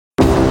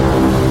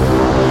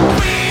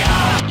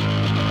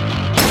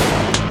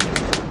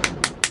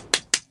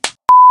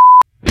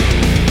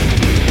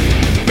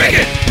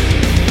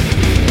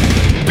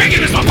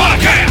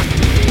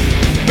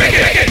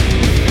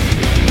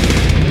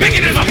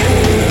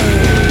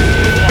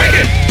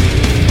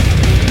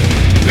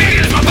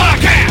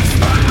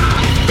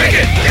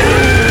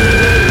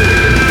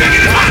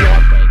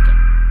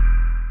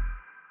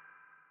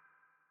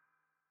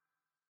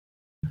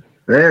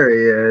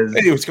is.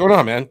 Hey, what's going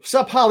on, man? What's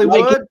up,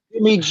 Hollywood?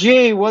 Jimmy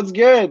G, what's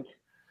good?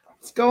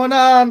 What's going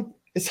on?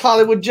 It's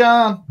Hollywood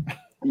John.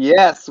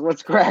 Yes,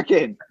 what's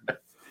cracking?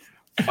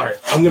 All right,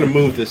 I'm gonna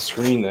move this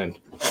screen then,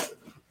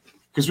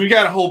 because we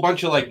got a whole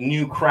bunch of like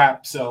new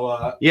crap.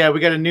 So Yeah, we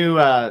got a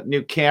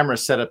new camera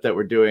setup that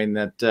we're doing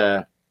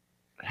that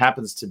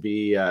happens to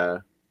be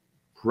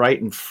right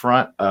in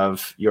front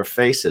of your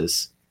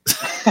faces.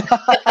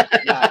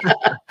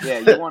 Yeah,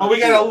 you want we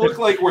gotta look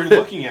like we're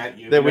looking at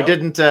you. That we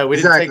didn't take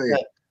Exactly.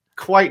 that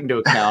quite into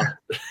account.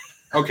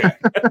 Okay.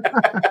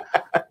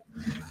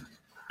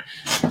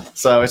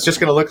 So it's just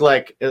gonna look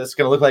like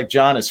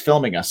John is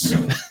filming us.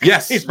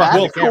 Yes. He's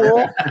behind the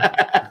camera.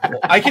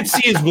 I can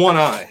see his one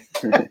eye,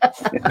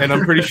 and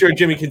I'm pretty sure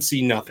Jimmy can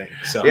see nothing.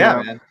 So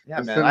Yeah, man.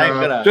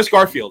 Listen, just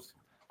Garfield.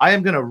 I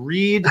am gonna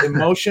read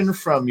emotion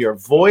from your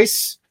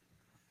voice.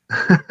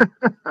 I'm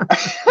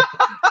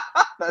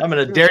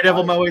gonna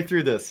daredevil my way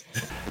through this.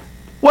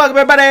 Welcome,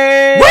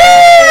 everybody!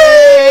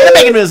 Woo!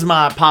 Making This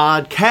My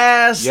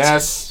Podcast.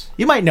 Yes.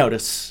 You might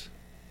notice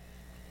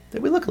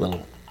that we look a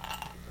little.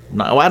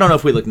 No, I don't know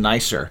if we look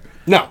nicer,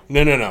 No. but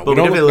we don't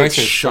definitely look nice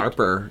and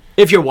sharper.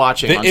 If you're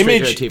watching The on Stranger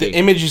image, TV. the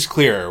image is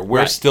clearer.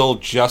 We're Right. still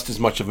just as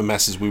much of a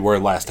mess as we were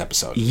last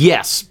episode.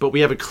 Yes, but we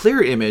have a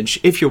clear image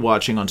if you're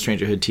watching on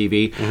Strangerhood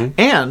TV,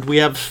 and we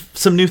have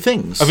some new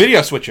things. A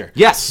video switcher.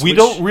 Yes, We which-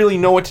 don't really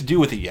know what to do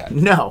with it yet.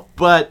 No,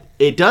 but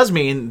it does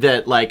mean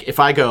that, like, if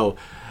I go,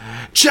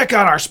 check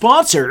out our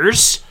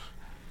sponsors,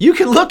 you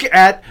can look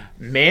at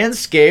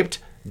Manscaped,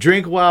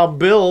 Drink Wild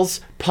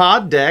Bills,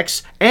 Pod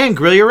Decks, and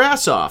Grill Your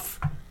Ass Off.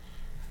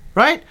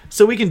 Right?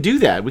 So we can do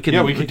that. We can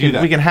do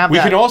that. We can have We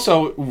that. could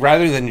also,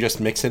 rather than just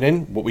mix it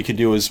in, what we could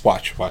do is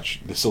watch.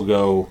 This will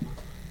go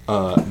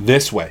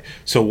this way.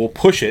 So we'll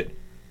push it.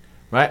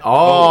 Right?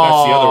 Oh,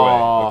 that's the other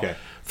way. Okay.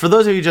 For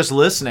those of you just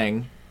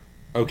listening,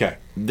 Okay.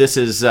 this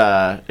is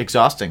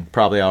exhausting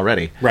probably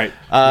already. Right.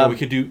 Well, we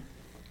could do.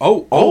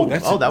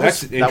 That's that that's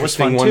was an that was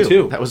interesting fun one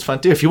too. That was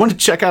fun too. If you want to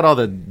check out all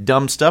the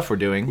dumb stuff we're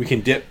doing, We can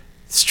dip.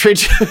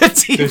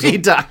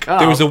 StrangerTV.com.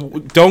 There was a.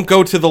 Don't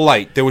go to the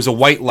light. There was a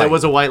white light. There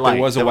was a white light.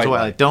 There was a white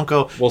light. Don't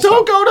go. We'll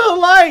don't stop. go to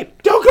the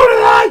light. Don't go to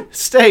the light.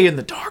 Stay in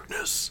the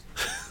darkness.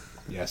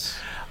 Yes.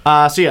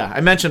 So yeah,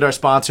 I mentioned our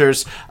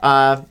sponsors.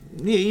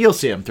 You'll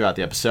see them throughout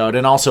the episode,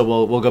 and also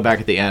we'll go back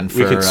at the end for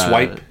We could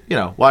swipe.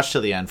 Watch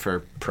till the end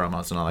for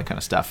promos and all that kind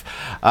of stuff.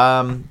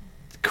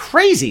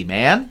 Crazy,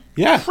 man.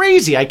 Yeah.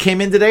 Crazy. I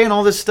came in today and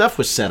all this stuff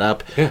was set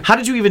up. Yeah. How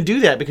did you even do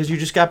that? Because you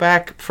just got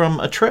back from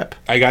a trip.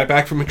 I got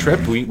back from a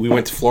trip. We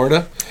went to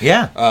Florida.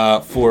 Yeah.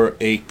 For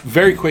a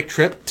very quick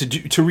trip to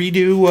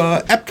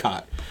redo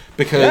Epcot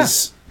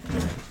because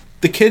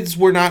the kids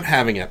were not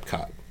having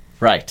Epcot.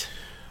 Right.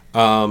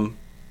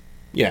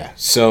 Yeah,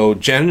 so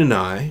Jen and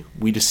I,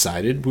 we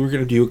decided we were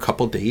going to do a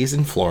couple days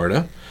in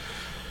Florida,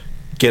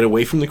 get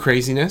away from the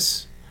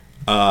craziness.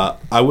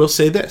 I will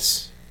say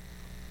this: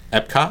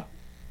 Epcot,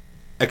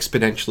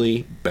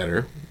 exponentially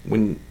better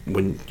when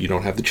you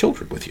don't have the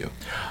children with you.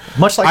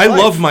 Much like I life.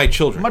 love my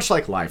children. Much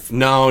like life.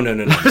 No.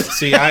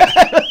 See,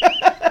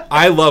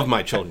 I love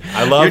my children.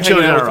 I love Your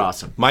children hanging out are with-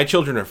 awesome. My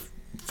children are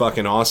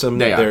fucking awesome.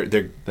 They are.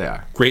 They're They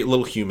are. great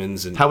little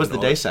humans. And How was and the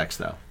all day that. sex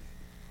though?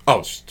 Oh,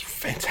 it's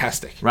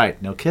fantastic.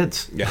 Right. No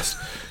kids. Yes.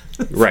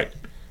 Right.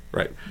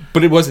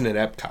 But it wasn't at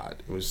Epcot.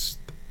 It was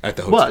at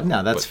the hotel. Well,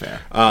 no, that's fair.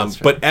 That's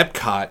fair. But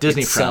Epcot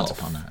Disney itself, frowns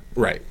upon that.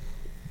 Right.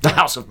 The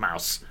House of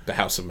Mouse The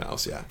House of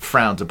Mouse, yeah.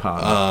 frowns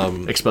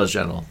upon exposed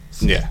genital.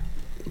 Yeah.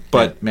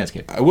 But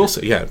Manscaped. I will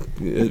say, yeah,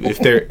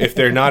 if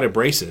they're not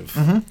abrasive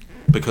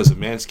because of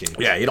Manscaped.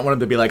 Yeah, you don't want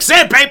them to be like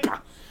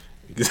sandpaper.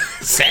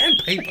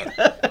 Sandpaper.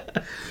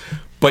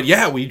 But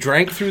yeah, we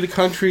drank through the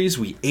countries.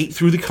 We ate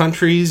through the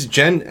countries.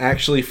 Jen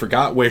actually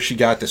forgot where she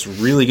got this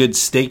really good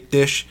steak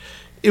dish.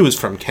 It was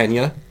from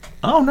Kenya.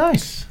 Oh,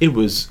 nice. It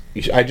was.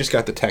 I just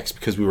got the text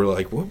because we were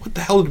like, "What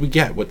the hell did we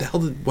get? What the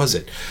hell was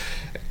it?"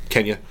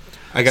 Kenya.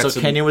 I got So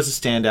some. Kenya was a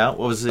standout.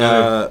 What was the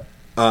other?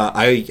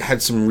 I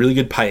had some really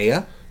good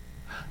paella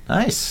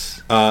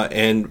Nice.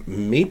 and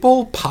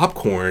maple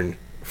popcorn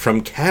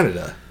from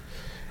Canada.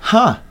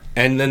 Huh.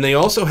 And then they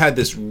also had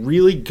this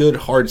really good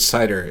hard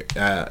cider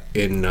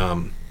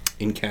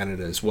in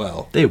Canada as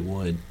well. They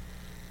would.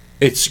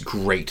 It's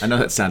great. I know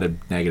that sounded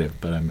negative,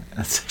 but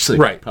that's actually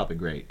Right. probably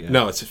great. Yeah.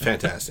 No, it's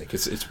fantastic.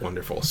 It's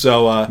wonderful.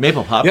 So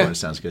Maple popcorn yeah.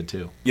 sounds good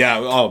too. Yeah.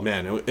 Oh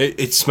man,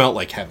 it smelled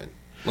like heaven.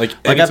 Like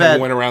I've anytime had-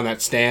 we went around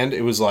that stand,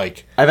 it was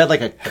like I've had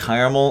like a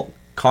caramel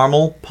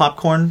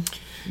popcorn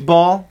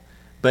ball,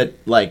 but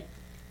like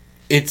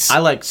it's I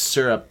like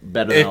syrup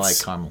better than I like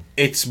It's- caramel.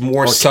 it's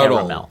more Or subtle.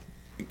 caramel.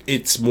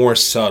 It's more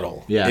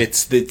subtle. Yeah.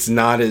 It's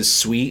not as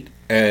sweet,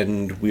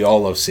 and we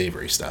all love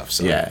savory stuff.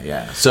 So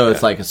Yeah. So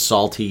it's like a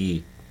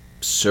salty,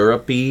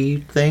 syrupy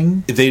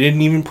thing. they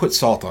didn't even put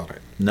salt on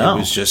it. No. It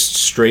was just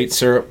straight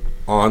syrup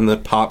on the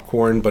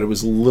popcorn, but it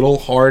was a little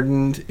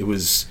hardened. It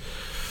was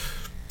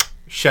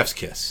chef's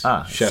kiss.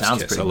 Chef's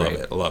sounds kiss. I pretty love great.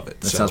 it. I love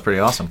it. That sounds pretty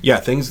awesome. Yeah,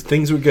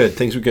 things were good.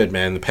 Things were good,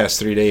 man. The past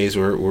 3 days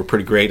were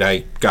pretty great.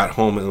 I got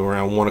home at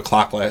around 1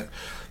 o'clock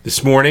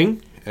this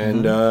morning,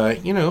 and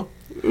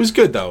it was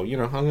good though. You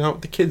know, hung out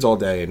with the kids all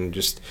day and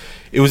just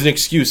it was an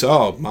excuse.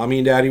 Oh, mommy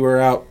and daddy were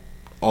out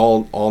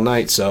all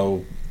night,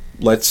 so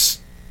let's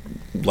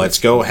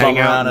go hang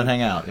Bum out around and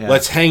hang out. Yeah.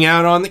 Let's hang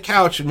out on the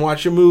couch and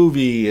watch a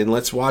movie, and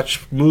let's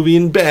watch movie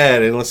in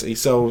bed, and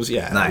so it was,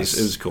 Nice.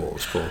 It was cool. It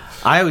was cool.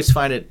 I always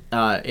find it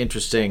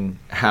interesting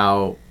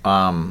how,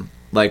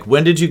 like,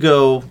 when did you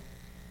go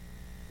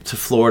to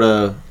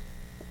Florida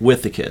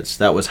with the kids?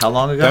 That was how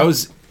long ago? That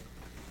was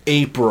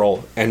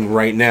April, and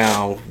right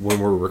now when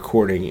we're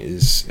recording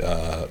is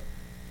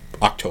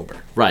October.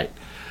 right.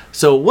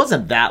 So it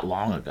wasn't that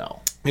long ago,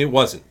 It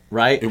wasn't.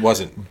 right? It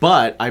wasn't.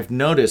 But I've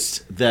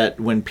noticed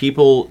that when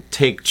people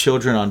take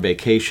children on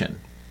vacation,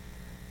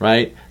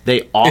 right?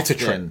 They It's a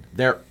trip.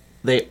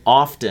 they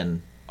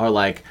often are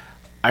like,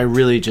 I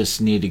really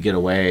just need to get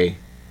away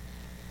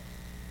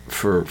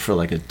for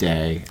like a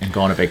day and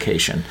go on a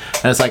vacation.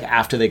 And it's like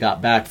after they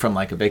got back from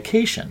like a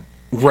vacation.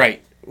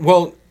 Right.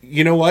 Well,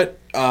 you know what?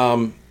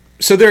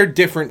 So there are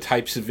different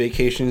types of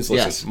vacations.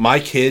 Listen, Yes. my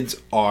kids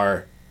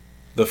are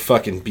the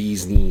fucking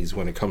bee's knees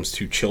when it comes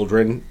to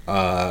children. They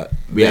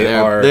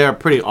are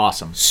pretty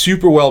awesome.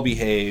 super well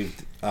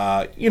behaved.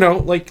 You know,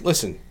 like,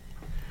 listen,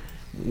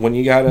 when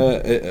you got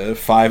a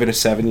 5 and a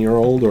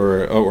 7-year-old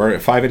or a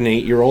 5 and an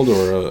 8-year-old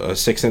or a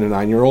 6 and a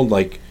 9-year-old,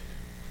 like,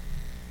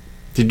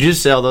 Did you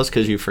just say all those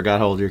because you forgot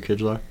how old your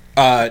kids are?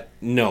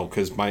 no,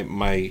 because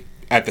my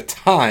at the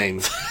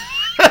time,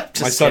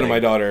 my son and my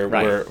daughter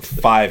Right. were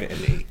 5 and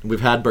 8.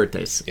 We've had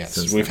birthdays. Yes,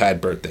 since we've then.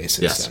 had birthdays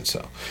since Yes. then.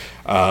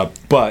 So,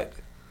 but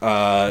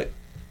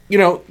you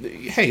know,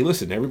 hey,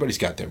 listen, everybody's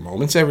got their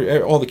moments.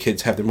 All the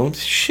kids have their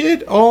moments.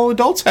 Shit, all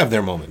adults have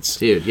their moments.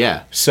 Dude,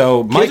 yeah.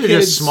 So my Kids are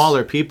kids just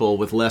smaller people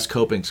with less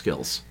coping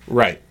skills.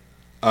 right?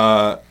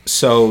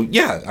 So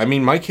yeah, I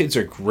mean, my kids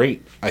are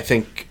great. I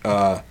think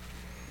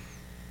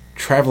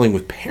traveling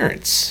with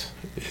parents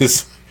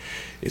is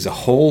a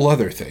whole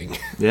other thing.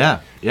 Yeah.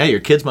 Yeah, your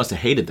kids must have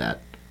hated that.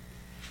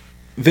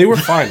 They were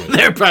fine with it.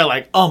 They're probably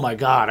like, oh my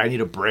God, I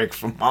need a break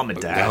from mom and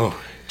dad. No.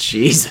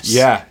 Jesus.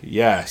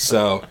 Yeah.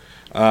 So,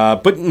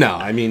 but no,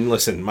 I mean,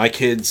 listen, my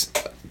kids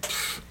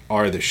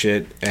are the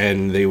shit,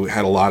 and they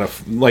had a lot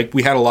of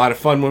we had a lot of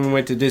fun when we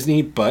went to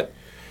Disney, but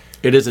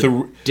It is a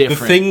the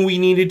different. thing we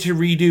needed to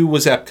redo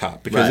was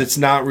Epcot because Right. it's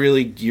not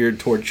really geared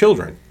toward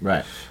children.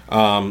 Right.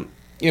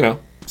 You know,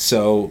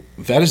 so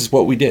that is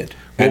what we did.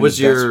 What And was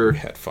that's your- what we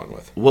had fun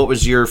with? What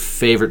was your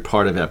favorite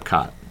part of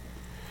Epcot?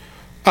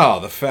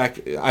 Oh, the fact.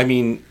 I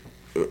mean,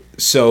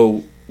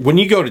 so when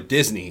you go to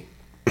Disney,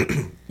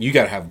 you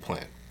got to have a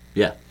plan.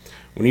 Yeah.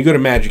 When you go to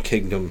Magic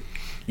Kingdom,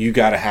 you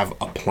got to have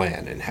a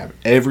plan and have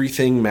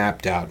everything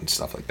mapped out and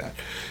stuff like that.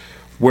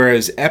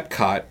 Whereas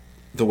Epcot,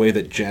 the way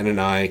that Jen and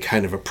I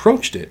kind of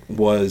approached it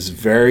was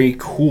very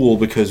cool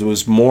because it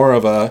was more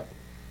of a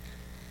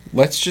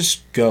let's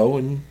just go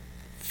and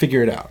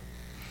figure it out.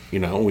 You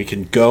know, we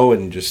can go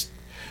and just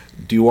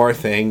do our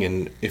thing,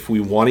 and if we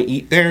want to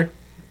eat there,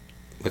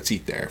 let's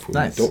eat there. If we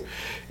Nice. don't,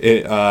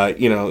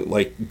 you know,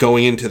 like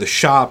going into the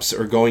shops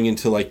or going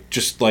into like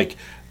just like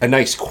a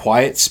nice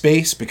quiet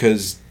space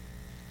because,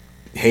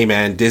 hey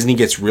man, Disney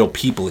gets real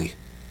peoply.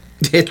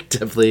 It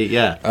definitely,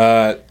 yeah.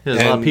 There's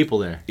a lot of and- people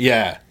there.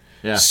 Yeah.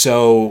 Yeah.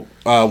 So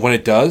when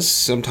it does,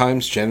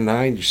 sometimes Jen and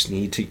I just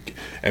need to,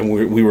 and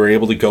we were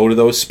able to go to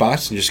those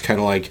spots and just kind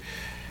of like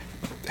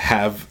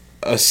have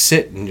a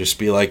sit and just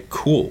be like,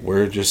 cool.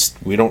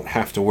 We don't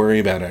have to worry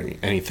about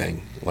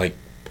anything. Like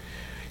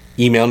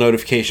email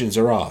notifications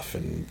are off,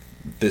 and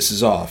this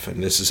is off,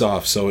 and this is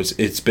off. So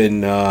it's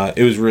been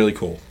it was really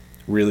cool,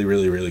 really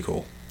really really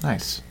cool.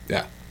 Nice.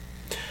 Yeah.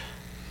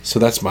 So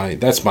that's my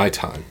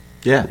time.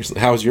 Yeah.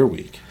 How was your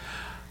week?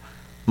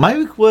 My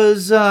week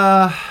was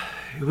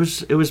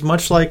it was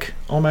much like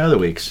all my other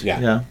weeks. Yeah.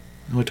 Yeah.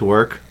 I went to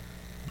work,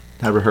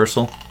 had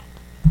rehearsal,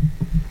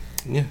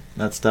 Yeah.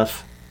 that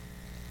stuff.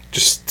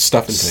 Just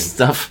stuff and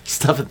things.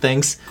 Stuff and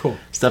things. Cool.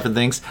 Stuff and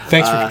things.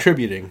 Thanks for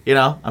contributing. You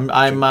know,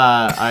 I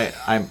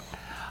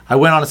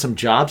went on to some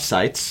job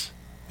sites.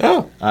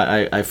 Oh.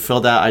 I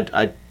filled out.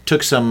 I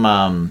took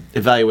some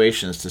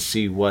evaluations to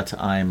see what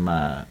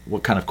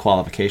what kind of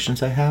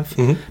qualifications I have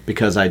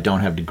because I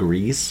don't have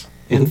degrees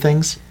in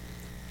things,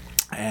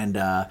 and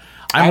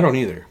I don't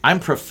either. I'm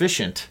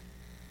proficient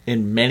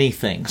in many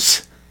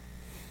things.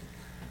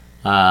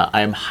 I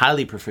am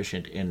highly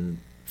proficient in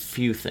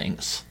few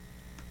things.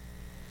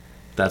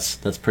 That's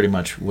pretty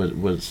much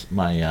was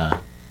my.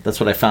 That's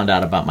what I found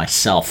out about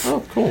myself.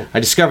 Oh, cool. I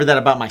discovered that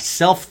about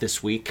myself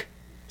this week.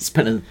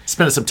 Spending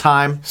some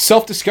time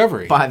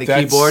Self-discovery. behind the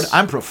keyboard.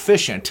 I'm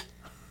proficient.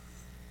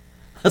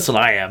 That's what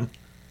I am.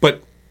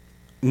 But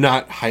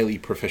not highly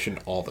proficient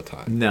all the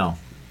time. No,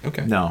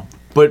 Okay. no.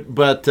 But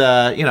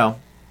you know,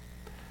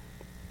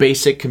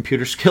 basic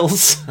computer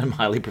skills. I'm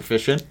highly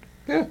proficient.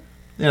 Yeah.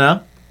 You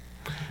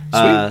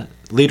know,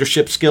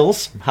 leadership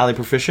skills. I'm highly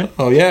proficient.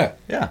 Oh, yeah.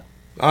 Yeah.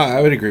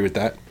 I would agree with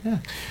that. Yeah.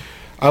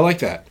 I like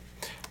that.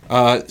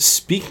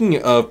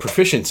 Speaking of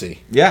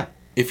proficiency, Yeah.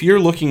 if you're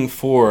looking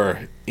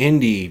for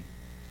indie,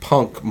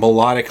 punk,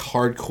 melodic,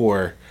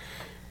 hardcore,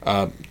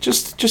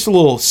 just a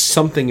little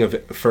something of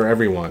it for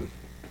everyone,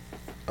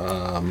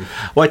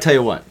 Well, I tell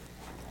you what,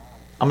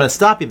 I'm going to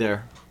stop you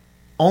there,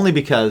 only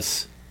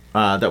because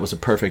that was a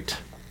perfect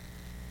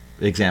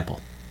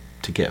example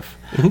to give.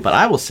 But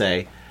I will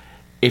say,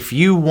 if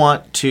you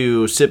want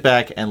to sit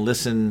back and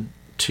listen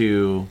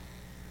to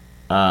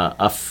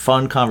a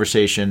fun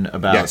conversation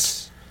about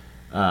Yes.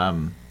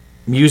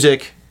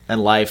 music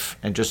and life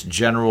and just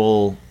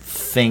general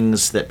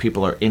things that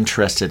people are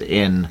interested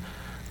in,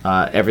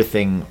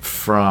 everything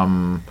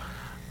from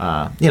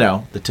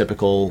the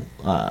typical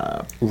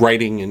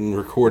Writing and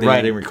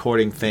recording.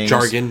 recording things,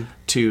 Jargon.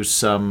 to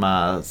some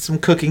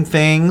cooking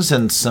things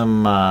and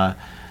some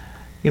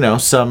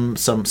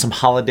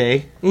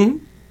holiday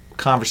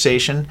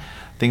conversation,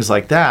 things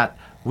like that.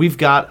 We've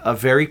got a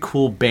very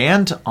cool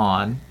band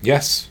on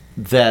Yes.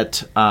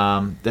 that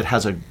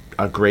has a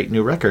great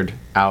new record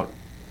out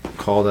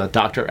called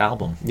Dr.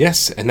 Album.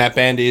 Yes. And that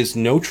band is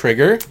No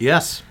Trigger.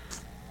 Yes.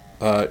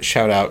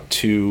 Shout out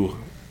to,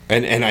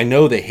 and I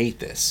know they hate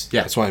this.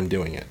 Yeah. That's why I'm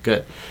doing it.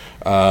 Good.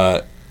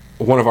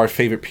 One of our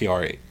favorite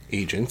PR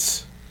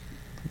agents,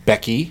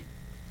 Becky,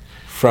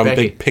 from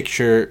Becky. Big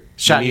Picture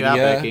Shout you Media.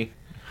 out, Becky.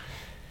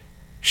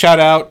 Shout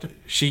out.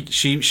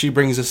 She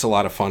brings us a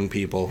lot of fun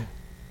people.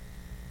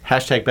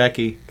 Hashtag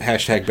Becky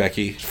Hashtag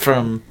Becky.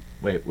 from,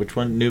 wait, which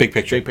one? New Big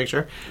Picture. Big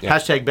Picture? Yeah.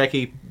 Hashtag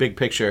Becky Big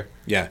Picture.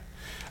 Yeah.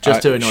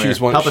 Just to annoy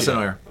her. Help us she-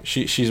 annoy her.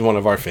 She's one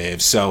of our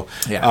faves. So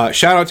Yeah.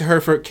 shout out to her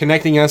for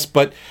connecting us.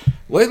 But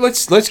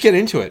let's get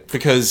into it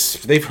because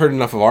they've heard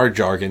enough of our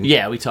jargon.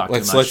 Yeah, we talked too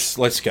much.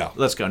 Let's go.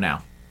 Let's go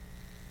now.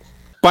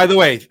 By the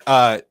way,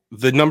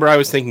 the number I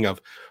was thinking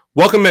of.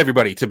 Welcome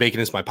everybody to Bacon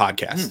is My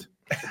Podcast.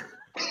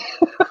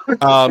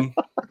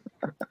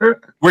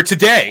 Where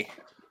today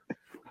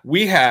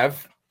we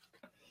have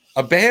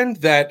a band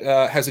that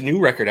has a new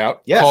record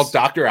out Yes. called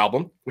Dr.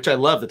 Album, Which I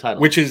love the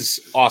title. which is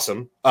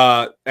awesome.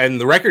 And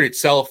the record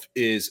itself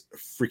is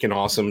freaking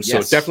awesome. So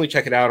Yes. definitely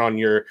check it out on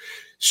your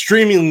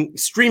streaming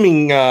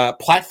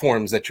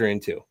platforms that you're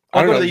into.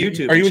 I'll go to the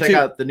YouTube Are you and check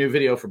into? out the new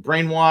video for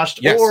Brainwashed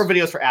Yes. or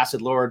videos for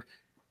Acid Lord.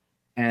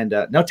 And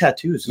No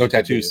Tattoos. is No a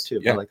good video, Tattoos, too.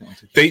 yeah. I like that one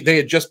too. They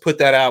had just put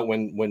that out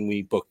when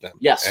we booked them.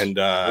 Yes. And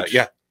Which-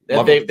 yeah, They,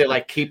 love they, it. they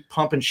like keep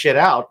pumping shit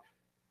out.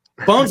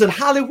 Bones in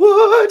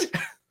Hollywood.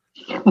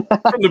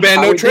 From the band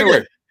How No we Trigger.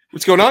 doing?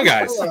 What's going on,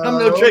 guys? Hello. I'm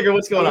No Trigger.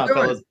 What's going How on, you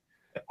doing? fellas?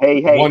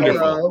 Hey,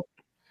 Wonderful.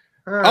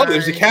 Hello. Oh,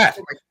 there's a cat.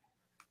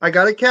 I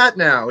got a cat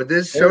now.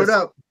 This showed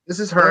up. This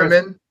is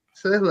Herman.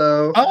 Say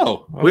hello.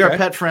 Oh, We are okay.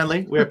 pet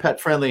friendly. We are pet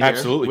friendly here.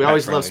 Absolutely We pet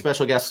always love friendly.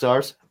 special guest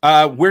stars.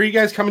 Where are you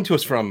guys coming to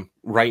us from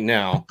right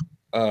now?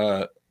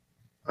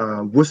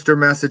 Worcester,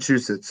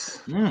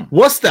 Massachusetts.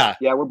 Worcester.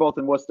 Yeah, we're both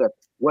in Worcester.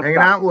 What's Hanging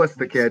out in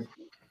Worcester, kid.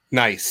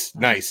 Nice.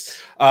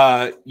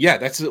 Yeah,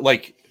 that's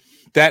like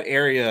that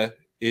area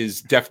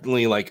is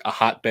definitely like a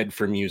hotbed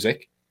for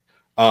music.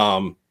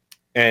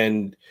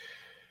 And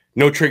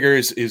No Trigger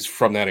is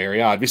from that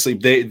area. Obviously,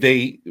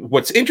 they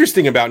what's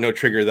interesting about No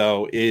Trigger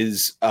though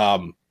is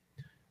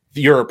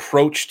your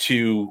approach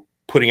to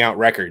putting out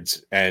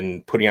records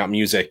and putting out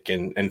music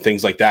and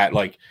things like that.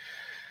 Like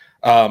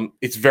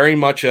it's very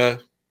much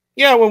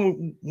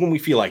when we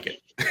feel like it.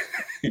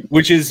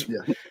 which is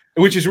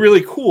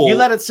really cool. You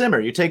let it simmer.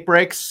 You take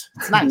breaks.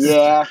 It's nice.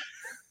 Yeah.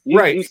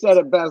 Right. You said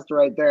it best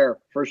right there,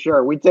 for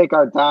sure. We take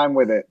our time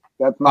with it.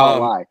 That's not a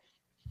lie.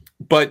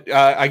 But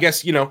I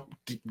guess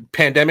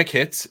pandemic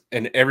hits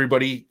and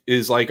everybody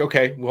is like,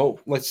 okay, well,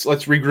 let's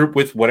regroup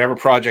with whatever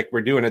project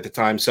we're doing at the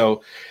time.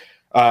 So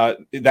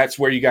that's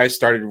where you guys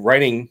started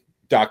writing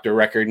Dr.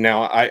 Record.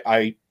 Now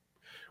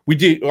we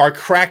did our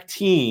crack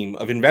team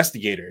of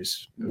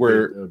investigators It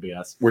would be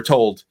us. we're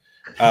told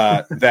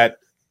that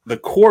the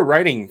core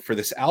writing for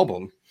this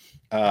album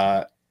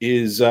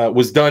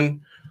was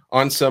done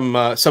on some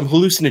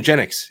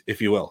hallucinogenics,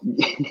 if you will,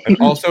 and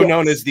also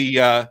known as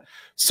the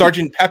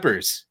Sergeant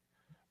Peppers.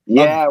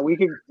 Yeah, we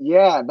could.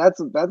 Yeah, that's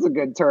a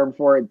good term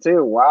for it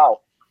too. Wow.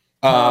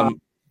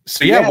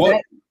 So yeah, yeah,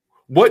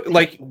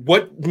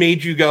 what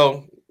made you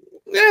go?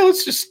 Yeah,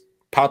 let's just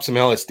pop some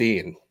LSD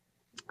and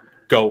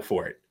go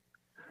for it.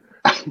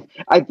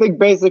 I think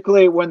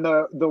basically when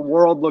the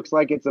world looks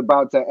like it's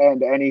about to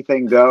end,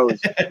 anything goes,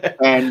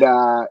 and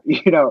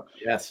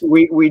Yes.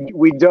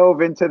 we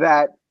dove into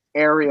that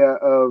area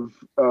of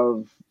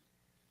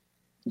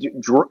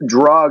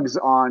drugs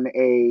on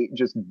a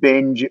just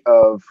binge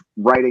of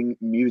writing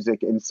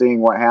music and seeing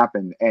what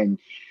happened. And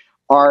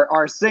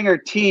our singer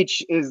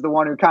Teach is the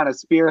one who kind of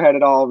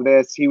spearheaded all of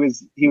this. He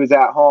was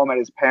at home at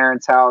his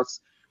parents' house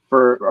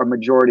for a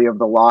majority of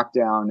the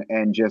lockdown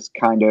and just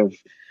kind of,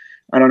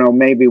 I don't know,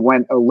 maybe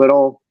went a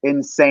little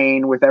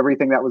insane with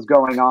everything that was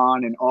going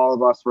on. And all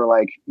of us were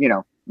like,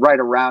 right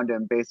around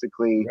him,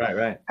 basically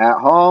Right. at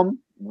home,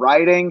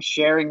 writing,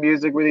 sharing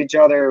music with each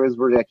other. It was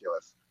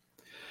ridiculous.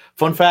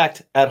 Fun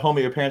fact: at home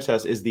at your parents'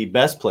 house is the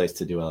best place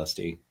to do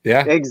LSD.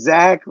 Yeah.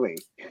 Exactly.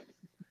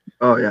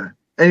 Oh yeah,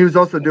 and he was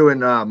also doing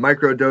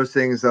micro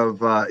dosings of.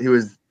 He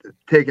was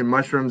taking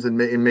mushrooms and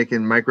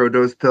making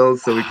microdose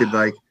pills so we could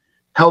like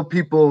help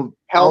people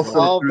Help also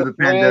all through the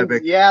friends.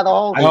 pandemic. Yeah, the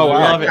whole I Oh,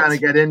 love wow. it. Kind of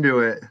get into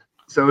it.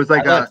 So it was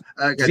like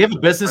Does he have a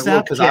business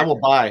now? Because I will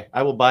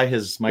buy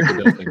his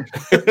microdosing.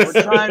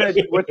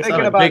 We're thinking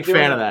I'm a about big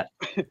fan of that.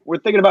 We're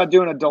thinking about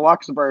doing a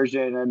deluxe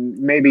version and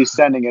maybe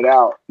sending it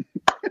out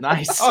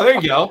Nice. Oh,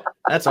 there you go.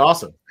 That's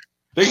awesome.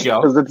 There you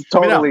go. because it's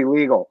totally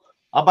legal,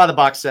 I'll buy the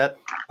box set.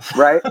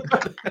 right?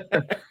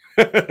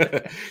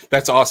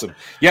 That's awesome.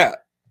 Yeah.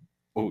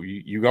 Oh,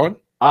 you going?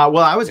 Well,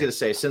 I was going to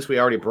say, since we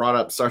already brought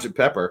up Sgt.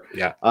 Pepper,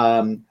 Yeah.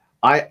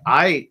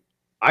 I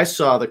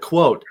saw the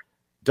quote,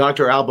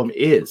 Dr. Album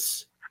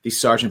is the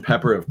Sgt.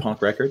 Pepper of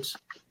punk records.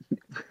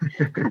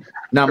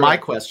 Now, my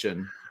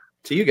question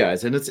to you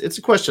guys, and it's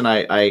a question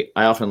I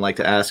often like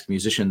to ask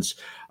musicians,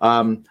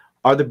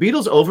 are the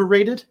Beatles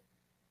overrated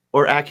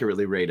or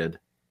accurately rated?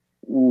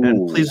 Ooh.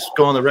 And please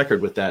go on the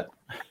record with that.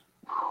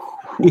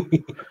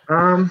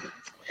 Let's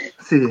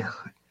see.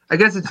 I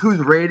guess it's who's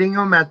rating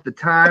them at the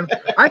time.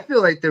 I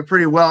feel like they're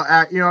pretty well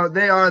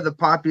they are the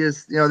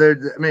poppiest,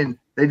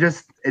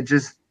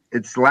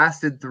 it's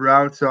lasted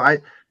throughout. So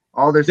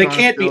all their They songs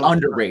can't be still-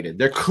 underrated.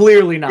 They're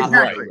clearly not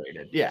Exactly.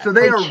 underrated. Yeah. So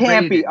They are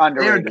can't be rated.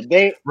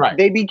 underrated. Right.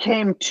 They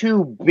became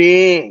too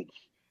big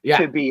Yeah.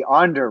 to be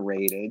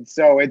underrated.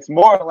 So it's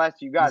more or less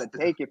you got to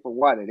take it for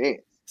what it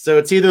is. So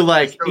it's either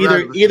like Still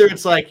either relevant.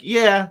 it's like,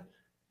 yeah,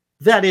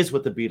 that is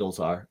what the Beatles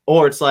are,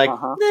 or it's like,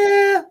 nah,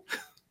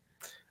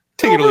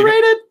 Take it or leave it.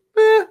 overrated.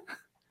 Eh.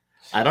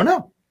 I don't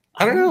know.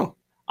 I don't know.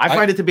 I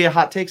find it to be a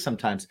hot take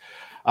sometimes,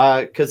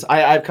 because I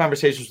have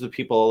conversations with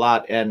people a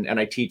lot, and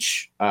I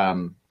teach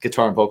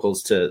guitar and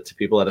vocals to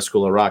people at a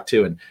School of Rock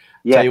too. And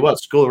tell you what,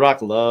 School of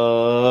Rock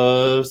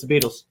loves the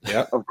Beatles.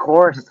 Yeah. Of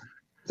course.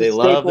 They It's a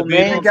love the staple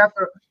name.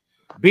 Beatles.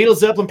 Beatles,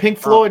 Zeppelin, Pink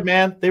Floyd,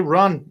 man, they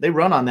run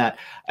on that,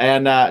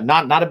 and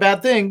not a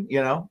bad thing,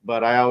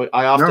 But I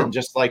often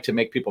just like to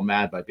make people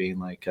mad by being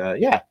like,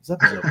 yeah,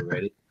 Zeppelin's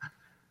overrated,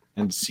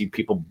 and see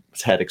people's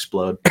head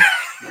explode.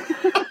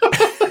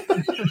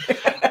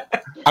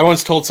 I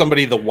once told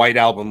somebody the White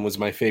Album was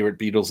my favorite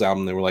Beatles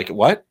album. They were like,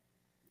 "What?"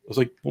 I was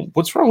like, well,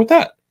 "What's wrong with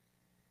that?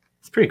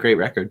 It's a pretty great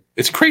record.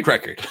 It's a great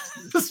record."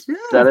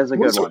 That is a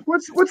good one.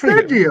 What's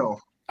their deal?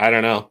 I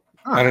don't know.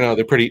 I don't know.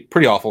 They're pretty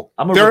awful.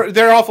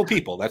 They're awful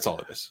people. That's all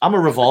it is. I'm a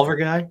Revolver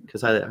guy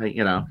because I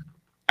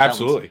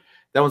Absolutely.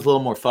 that one's a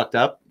little more fucked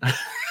up.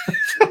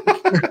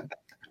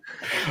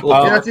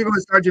 That's even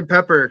with Sgt.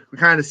 Pepper. We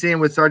kind of see him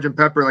with Sgt.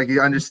 Pepper. Like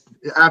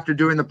after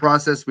doing the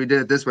process, we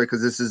did it this way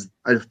because this is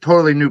a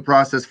totally new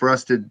process for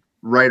us to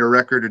write a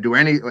record or do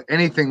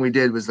anything we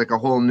did was like a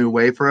whole new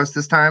way for us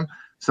this time.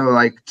 So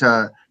like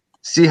to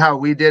see how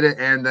we did it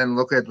and then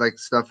look at like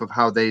stuff of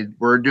how they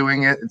were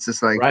doing it. It's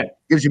just like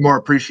gives you more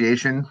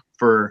appreciation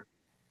for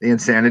the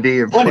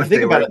insanity of. Well, if you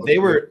think about it,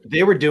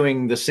 they were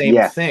doing the same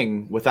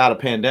thing without a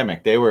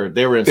pandemic. They were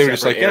in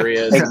separate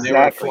areas and they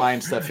were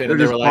flying stuff in, and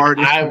they were like,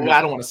 I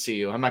don't want to see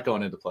you. I'm not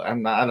going into play. I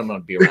don't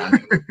want to be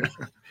around you.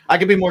 I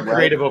could be more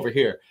creative over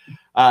here.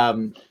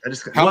 What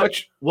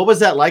was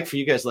that like for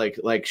you guys?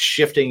 Like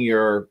shifting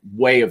your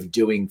way of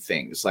doing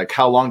things. Like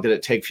how long did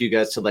it take for you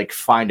guys to like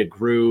find a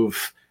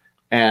groove,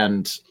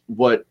 and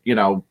what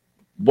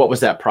was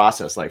that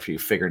process like for you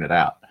figuring it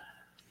out?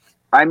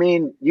 I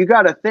mean, you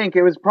got to think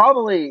it was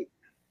probably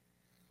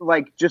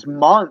like just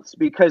months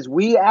because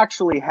we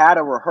actually had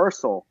a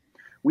rehearsal.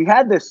 We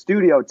had this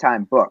studio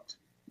time booked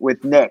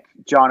with Nick,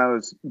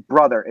 Jono's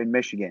brother in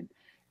Michigan.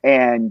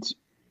 And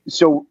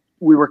so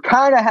we were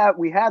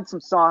we had some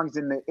songs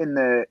in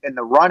the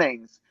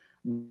runnings,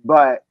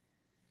 but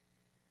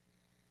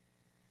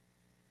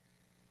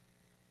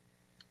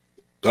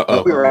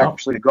we were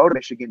actually to go to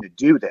Michigan to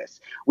do this.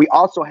 We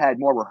also had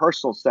more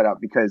rehearsals set up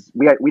because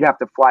we'd have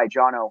to fly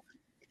Jono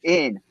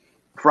in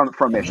from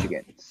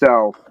Michigan.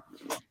 So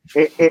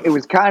it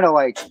was kind of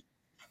like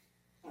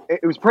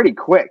it was pretty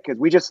quick because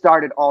we just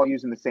started all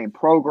using the same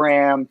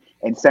program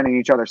and sending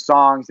each other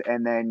songs,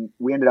 and then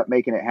we ended up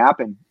making it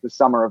happen the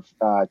summer of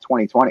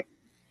 2020.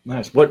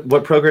 Nice.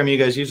 What program are you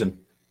guys using?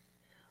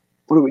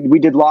 We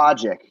did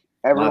Logic.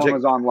 Everyone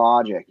was on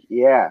Logic.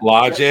 Yeah.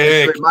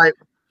 Logic.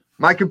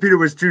 My computer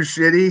was too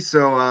shitty,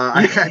 so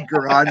I had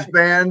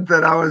GarageBand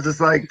that I was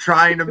just like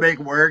trying to make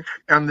work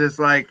on this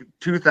like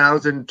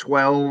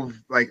 2012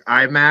 like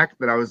iMac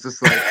that I was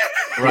just like.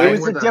 It was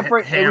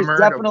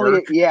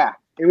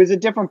It was a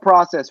different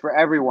process for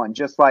everyone.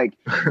 Just like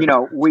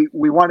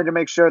we wanted to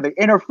make sure the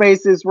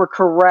interfaces were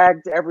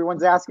correct.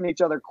 Everyone's asking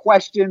each other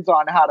questions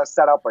on how to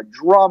set up a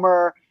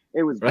drummer.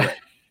 It was great.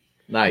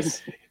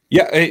 Nice.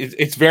 Yeah,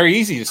 it's very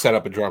easy to set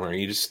up a drummer.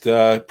 You just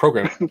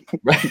program it.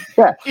 Right?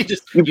 Yeah. You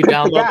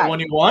download the one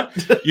you want.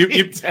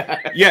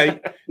 Yeah,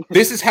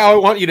 this is how I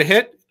want you to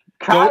hit.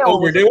 Don't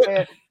overdo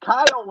it.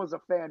 Kyle was a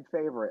fan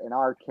favorite in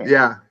our camp.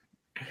 Yeah.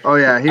 Oh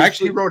yeah,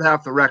 he wrote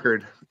half the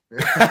record.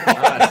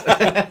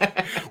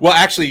 Well,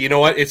 actually, you know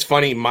what? It's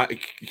funny.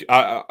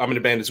 I'm in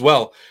a band as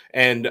well,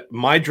 and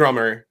my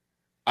drummer,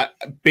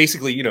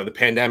 basically, the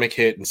pandemic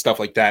hit and stuff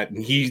like that,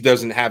 and he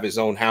doesn't have his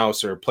own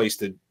house or a place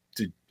to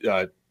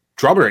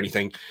drum or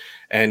anything.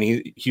 And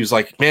he was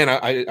like, man,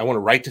 I want to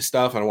write to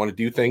stuff. I want to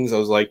do things. I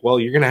was like, well,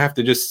 you're going to have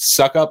to just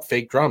suck up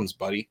fake drums,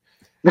 buddy.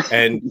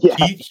 And Yeah.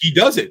 he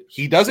does it.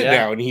 He does it Yeah.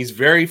 now, and he's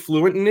very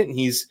fluent in it, and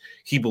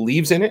he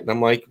believes in it. And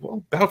I'm like,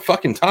 well, about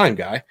fucking time,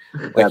 guy.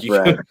 Like, That's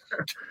right.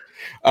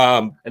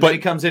 And then but he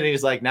comes in and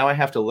he's like, now I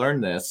have to learn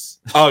this.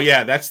 oh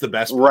yeah, that's the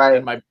best part. Right.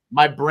 And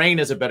my brain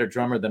is a better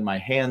drummer than my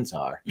hands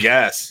are.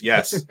 Yes.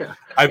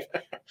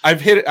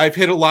 I've hit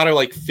a lot of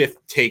like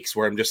fifth takes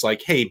where I'm just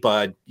like, hey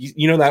bud,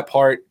 you know that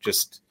part?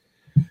 Just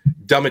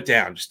dumb it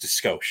down just a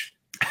skosh.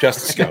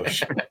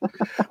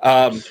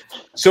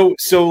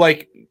 So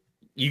like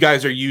you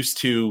guys are used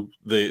to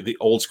the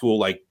old school,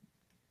 like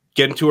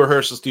get into a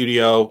rehearsal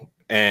studio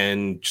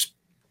and just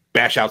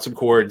bash out some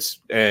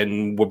chords,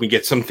 and when we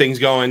get some things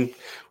going,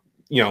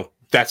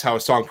 that's how a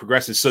song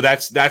progresses. So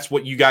that's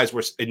what you guys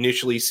were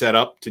initially set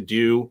up to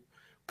do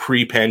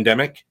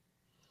pre-pandemic.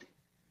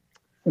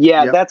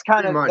 Yeah, Yep, that's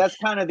pretty much.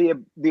 kind of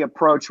the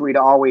approach we'd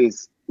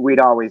always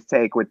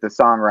take with the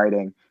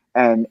songwriting.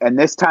 And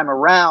this time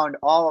around,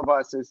 all of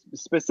us,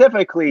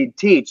 specifically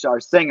Teach,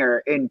 our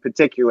singer in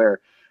particular,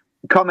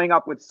 coming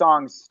up with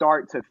songs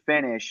start to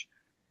finish,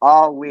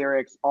 all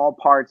lyrics, all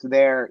parts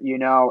there,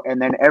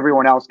 and then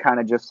everyone else kind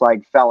of just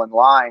like fell in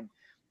line,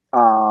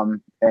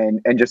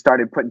 and just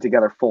started putting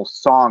together full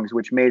songs,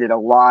 which made it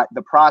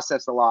the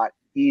process a lot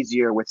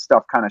easier with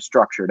stuff kind of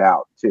structured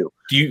out too.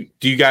 Do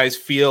you guys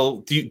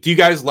feel do you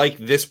guys like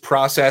this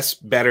process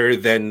better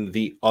than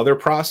the other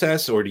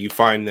process, or do you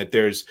find that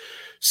there's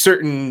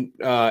certain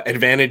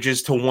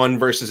advantages to one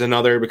versus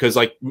another? Because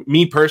like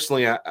me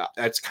personally,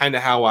 that's kind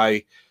of how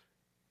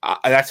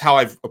that's how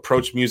I've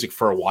approached music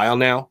for a while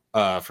now,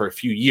 for a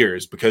few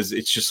years, because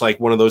it's just like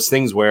one of those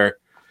things where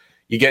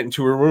you get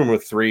into a room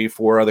with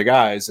 3-4 other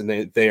guys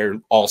and they're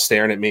all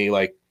staring at me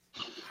like,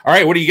 all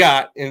right, what do you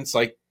got? And it's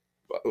like,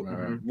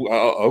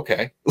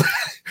 okay.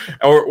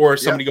 or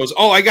somebody goes,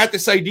 oh, I got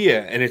this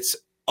idea, and it's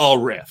a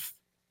riff.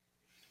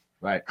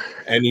 Right.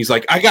 And he's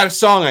like, I got a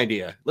song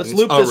idea. Let's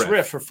loop this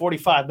riff for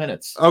 45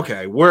 minutes.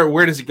 Okay.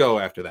 Where does it go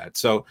after that?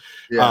 So,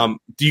 Yeah.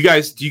 do you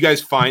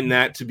guys find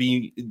that to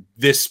be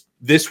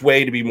this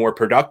way to be more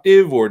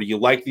productive, or do you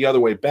like the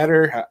other way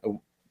better?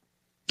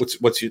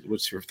 What's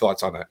your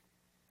thoughts on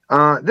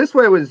that? This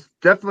way was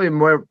definitely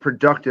more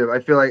productive. I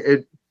feel like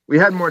we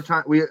had more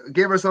time. We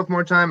gave ourselves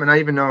more time, and I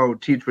even know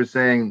Teach was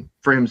saying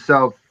for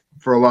himself,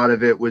 for a lot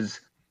of it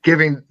was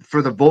giving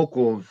for the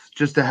vocals,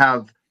 just to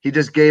have. He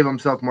just gave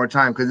himself more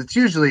time, because it's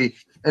usually,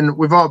 and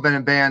we've all been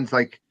in bands,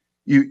 like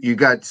you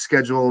got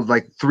scheduled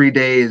like 3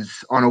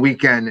 days on a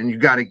weekend, and you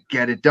got to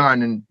get it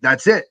done, and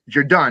that's it.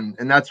 You're done,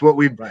 and that's what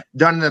we've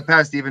done in the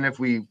past. Even if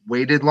we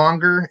waited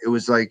longer, it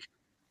was like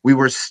we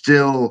were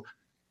still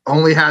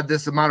only had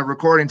this amount of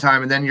recording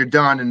time, and then you're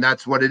done, and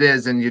that's what it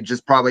is, and you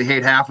just probably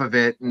hate half of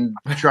it and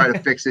try to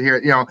fix it here.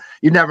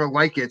 You never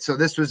like it. So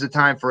this was a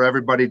time for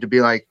everybody to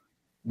be like,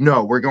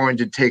 no, we're going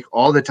to take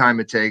all the time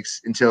it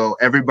takes until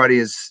everybody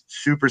is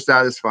super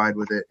satisfied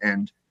with it,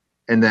 and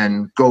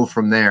then go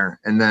from there.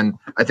 And then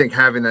I think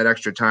having that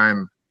extra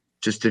time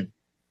just to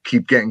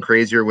keep getting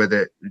crazier with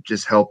it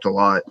just helped a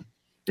lot.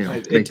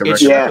 Make the record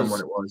become what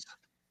it was.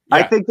 Yeah.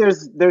 I think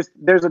there's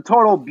a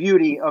total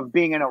beauty of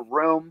being in a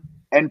room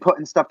and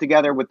putting stuff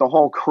together with the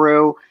whole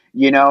crew,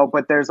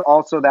 but there's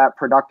also that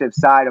productive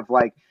side of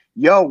like,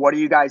 yo, what do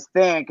you guys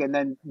think? And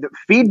then the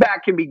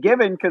feedback can be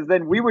given, because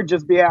then we would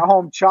just be at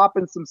home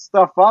chopping some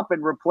stuff up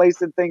and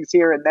replacing things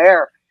here and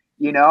there.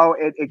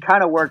 It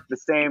kind of worked the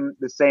same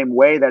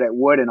way that it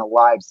would in a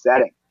live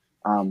setting.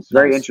 It's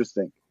very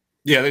interesting.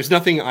 Yeah, there's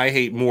nothing I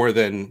hate more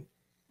than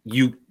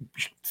you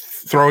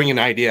throwing an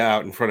idea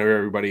out in front of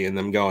everybody and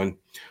them going,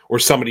 or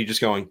somebody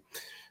just going,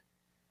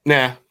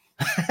 nah.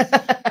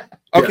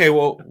 Okay,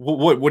 well,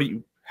 what do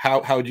you?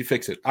 How would you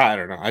fix it? I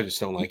don't know. I just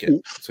don't like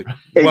it. Like,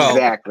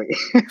 exactly.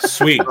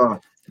 Sweet.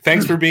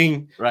 Thanks for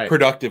being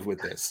productive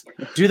with this.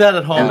 Do that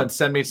at home and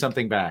send me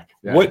something back.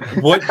 Yeah.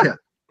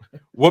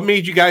 What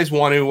made you guys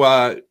want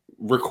to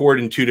record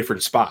in 2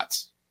 different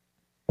spots?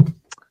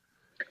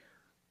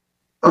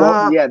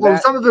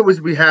 Some of it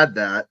was we had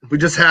that.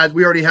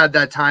 We already had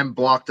that time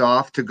blocked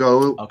off to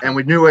go, and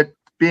we knew it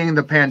being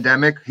the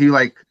pandemic.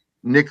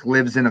 Nick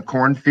lives in a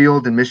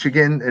cornfield in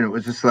Michigan, and it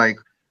was just like,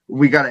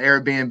 we got an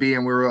Airbnb,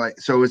 and we were like,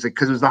 so it was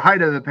because it was the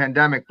height of the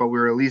pandemic, but we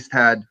were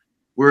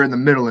in the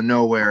middle of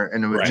nowhere,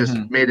 and it was just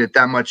made it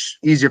that much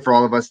easier for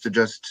all of us to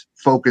just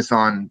focus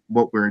on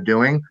what we were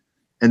doing.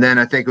 And then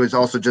I think it was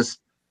also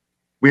just,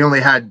 we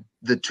only had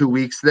the 2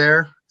 weeks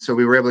there, so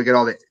we were able to get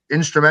all the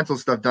instrumental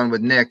stuff done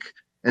with Nick.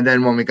 And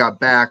then when we got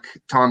back,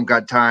 Tom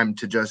got time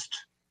to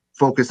just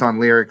focus on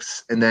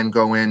lyrics and then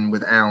go in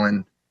with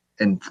Alan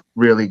and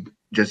really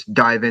just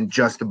dive in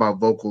just about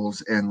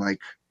vocals and like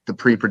the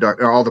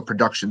pre-production, all the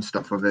production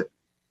stuff of it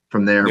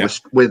from there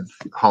with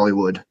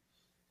Hollywood.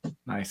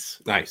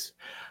 Nice.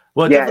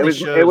 Well, it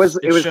was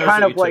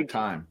kind of like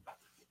time.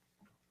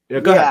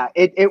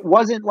 It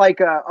wasn't like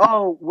it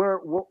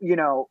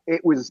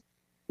was.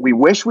 We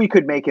wish we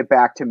could make it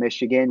back to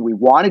Michigan. We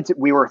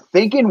were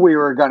thinking we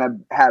were gonna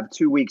have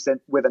 2 weeks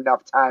with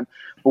enough time,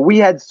 but we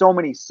had so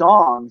many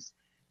songs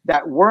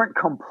that weren't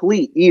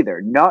complete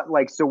either. Not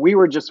like, so we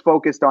were just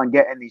focused on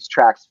getting these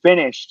tracks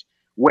finished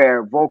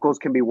where vocals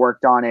can be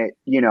worked on it,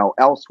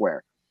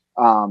 elsewhere.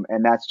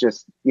 And that's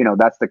just,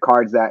 that's the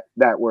cards that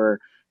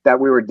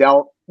we were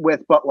dealt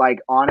with. But like,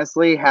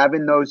 honestly,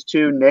 having those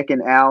two, Nick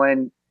and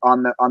Alan,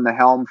 on the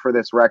helm for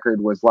this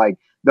record was like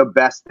the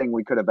best thing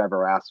we could have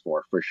ever asked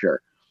for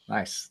sure.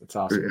 Nice. That's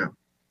awesome. Yeah.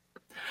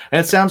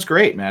 And it sounds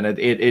great, man.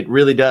 It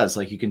really does.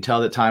 Like, you can tell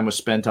that time was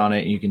spent on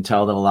it, and you can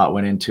tell that a lot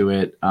went into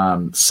it.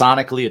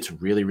 Sonically, it's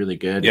really, really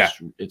good. Yeah.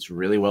 It's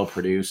really well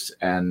produced,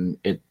 and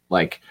it,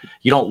 like,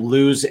 you don't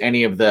lose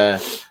any of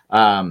the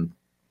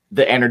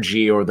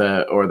energy or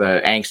the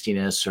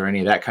angstiness or any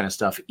of that kind of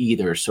stuff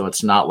either. So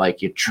it's not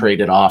like you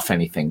traded off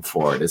anything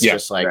for it. It's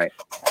just like,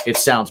 It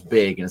sounds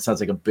big, and it sounds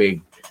like a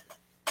big,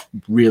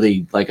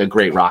 really like a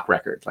great rock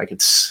record. Like,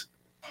 it's,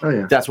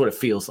 that's what it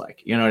feels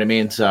like. You know what I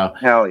mean? So,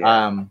 hell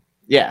yeah.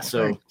 Yeah,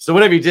 so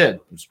whatever you did,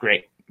 it was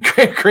great.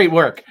 Great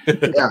work.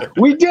 Yeah.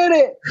 We did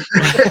it.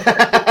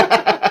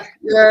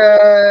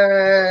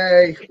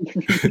 Yay!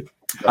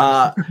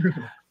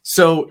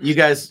 So you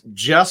guys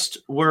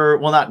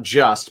not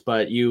just,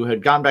 but you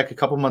had gone back a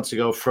couple months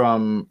ago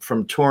from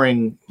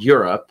touring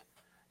Europe,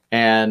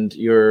 and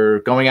you're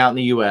going out in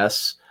the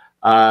US.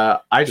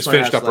 I just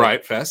finished up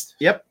Riot Fest.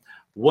 Yep.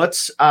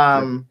 What's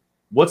a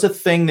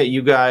thing that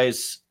you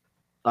guys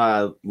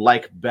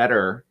like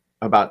better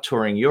about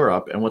touring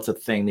Europe, and what's a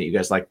thing that you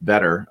guys like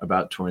better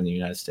about touring the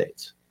United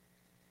States?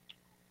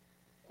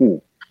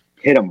 Hit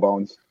 'em,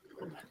 Bones.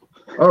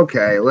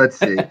 Okay, let's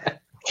see.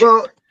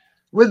 Well,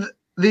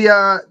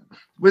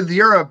 with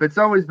Europe, it's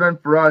always been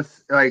for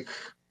us, like,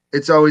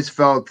 it's always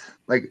felt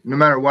like no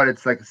matter what,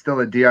 it's like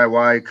still a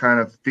DIY kind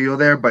of feel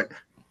there, but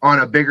on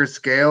a bigger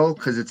scale,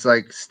 because it's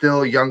like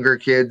still younger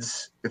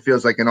kids. It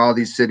feels like in all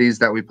these cities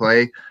that we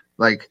play,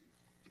 like,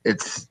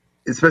 it's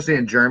especially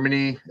in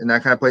Germany and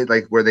that kind of place,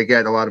 like where they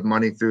get a lot of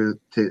money through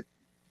to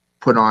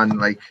put on,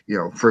 like,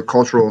 for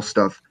cultural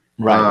stuff.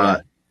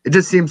 Right. It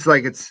just seems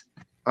like it's,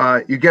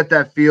 you get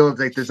that feel. It's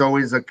like there's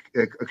always a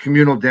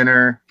communal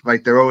dinner.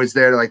 Like, they're always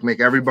there to like make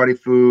everybody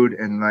food,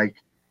 and like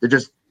they're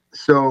just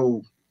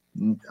so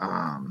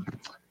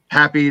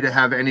happy to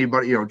have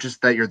anybody,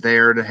 just that you're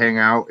there to hang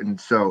out.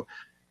 And so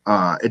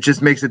it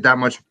just makes it that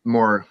much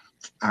more,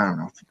 I don't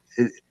know.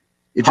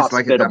 It just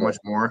like it that much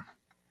more.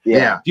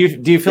 Yeah. Do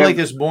you feel like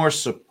there's more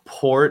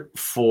support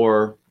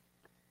for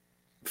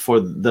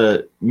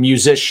the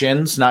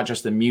musicians, not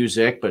just the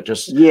music, but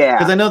just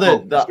because I know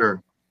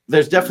that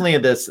there's definitely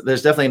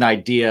an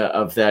idea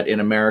of that in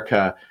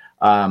America.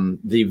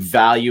 The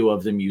value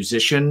of the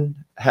musician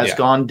has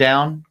gone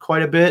down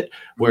quite a bit,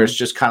 where it's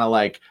just kind of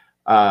like,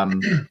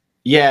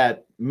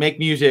 make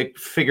music,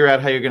 figure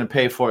out how you're going to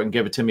pay for it, and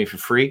give it to me for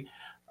free.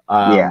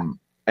 And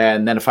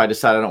then if I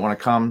decide I don't want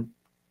to come,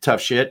 tough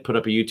shit, put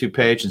up a YouTube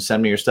page and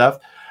send me your stuff.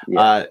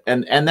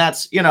 And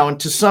that's, and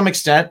to some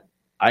extent,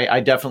 I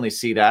definitely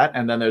see that.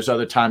 And then there's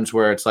other times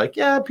where it's like,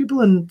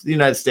 people in the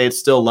United States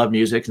still love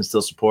music and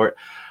still support.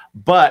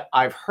 But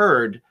I've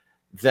heard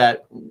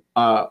that,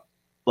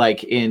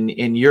 like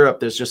in Europe,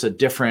 there's just a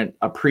different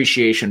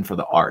appreciation for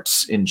the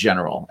arts in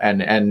general,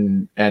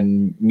 and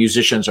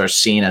musicians are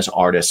seen as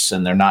artists,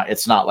 and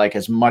it's not like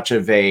as much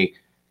of a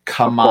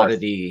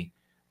commodity,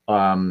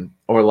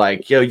 or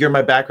like, you're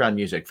my background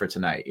music for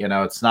tonight.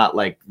 It's not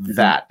like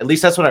that. At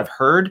least that's what I've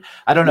heard.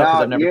 I don't know,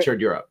 because I've never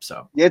toured Europe.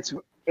 So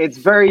it's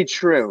very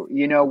true.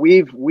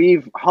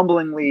 We've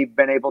humblingly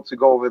been able to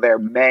go over there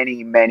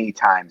many, many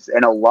times,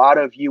 and a lot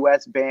of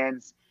US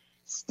bands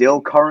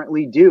still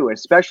currently do,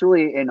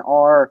 especially in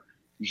our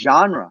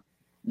genre.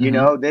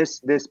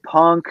 This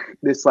punk,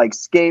 this like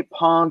skate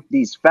punk,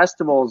 these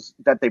festivals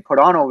that they put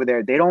on over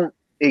there, they don't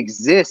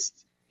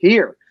exist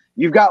here.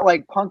 You've got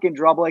like Punk in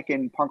Drublic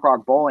and Punk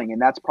Rock Bowling, and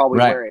that's probably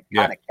where it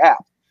kind of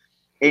capped.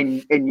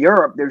 In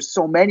Europe, there's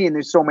so many, and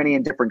there's so many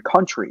in different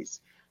countries.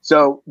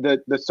 So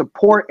the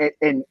support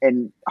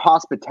and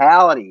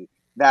hospitality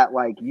that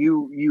like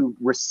you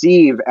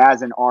receive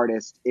as an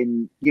artist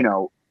in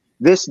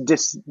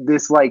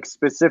this like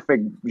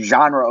specific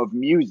genre of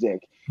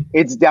music,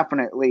 it's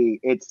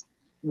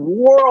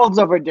worlds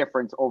of a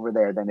difference over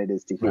there than it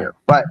is to here.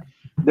 But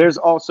there's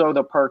also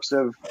the perks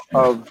of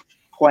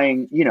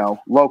playing,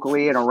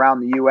 locally and around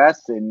the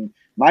US, and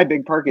my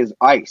big perk is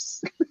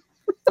ice.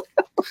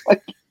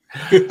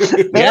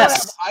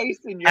 Yes. Ice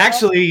in Europe.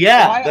 Actually,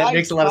 that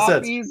makes a lot of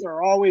sense. Coffees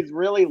are always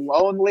really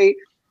lonely.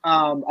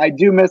 I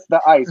do miss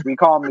the ice. We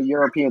call them the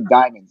European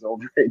diamonds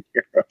over in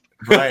Europe.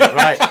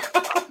 Right.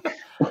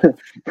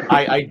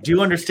 I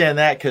do understand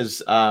that,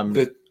 because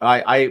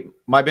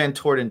my band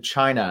toured in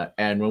China,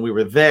 and when we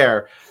were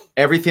there,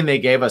 everything they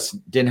gave us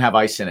didn't have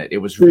ice in it. It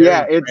was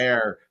very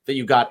rare that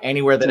you got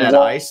anywhere that had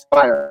ice.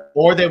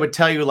 Or they would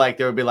tell you, like,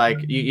 they would be like,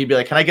 you'd be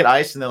like, "Can I get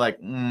ice?" And they're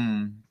like,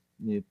 no.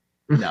 You'd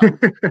be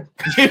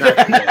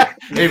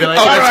like,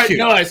 "All right,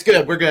 no ice,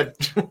 good, we're good."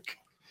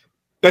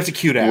 That's a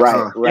cute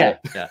ass. Right.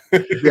 Yeah.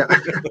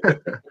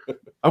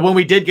 When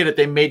we did get it,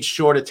 they made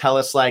sure to tell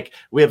us, like,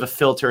 we have a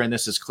filter and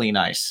this is clean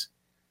ice.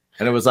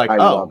 And it was like,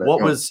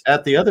 what was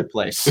at the other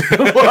place?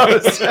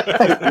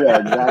 Yeah,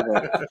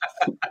 exactly.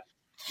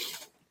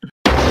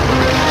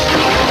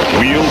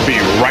 We'll be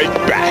right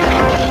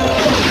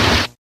back.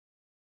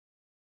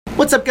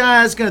 What's up,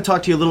 guys? Going to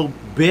talk to you a little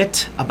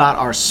bit about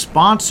our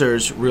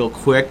sponsors real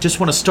quick. Just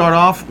want to start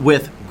off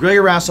with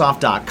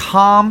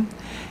grillyourassoff.com.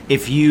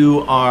 If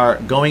you are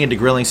going into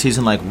grilling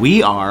season like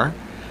we are,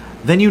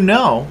 then you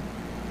know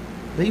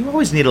that you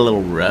always need a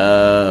little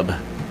rub.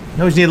 You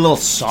always need a little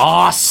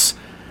sauce.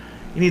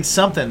 You need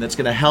something that's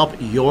going to help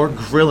your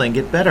grilling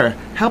get better.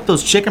 Help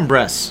those chicken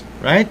breasts,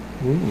 right?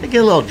 They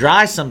get a little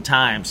dry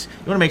sometimes.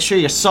 You want to make sure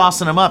you're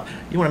saucing them up.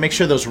 You want to make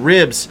sure those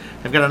ribs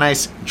have got a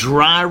nice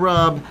dry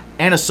rub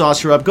and a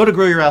saucy rub. Go to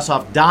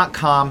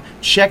grillyourassoff.com.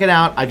 Check it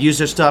out. I've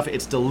used their stuff.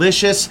 It's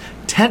delicious.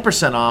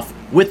 10% off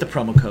with the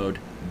promo code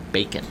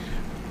BACON.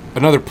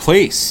 Another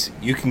place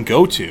you can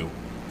go to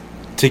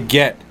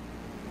get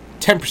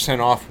 10%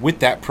 off with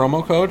that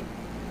promo code,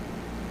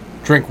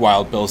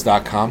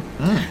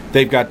 drinkwildbills.com.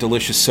 They've got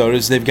delicious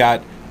sodas. They've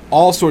got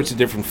all sorts of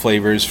different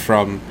flavors,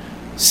 from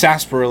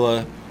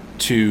sarsaparilla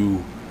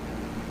to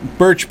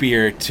birch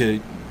beer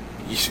to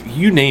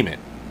you name it.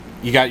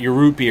 You got your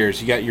root beers,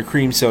 you got your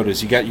cream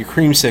sodas, you got your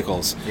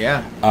creamsicles.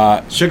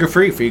 Yeah.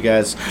 Sugar-free for you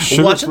guys.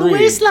 Watching the Sugar-free.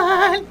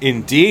 waistline.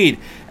 Indeed.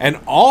 And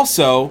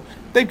also,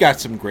 they've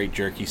got some great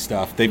jerky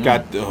stuff. They've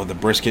got the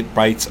brisket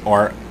bites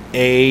are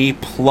A+.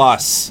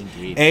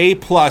 Indeed. A+.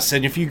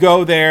 And if you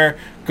go there,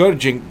 go to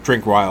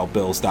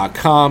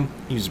drinkwildbills.com,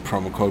 use the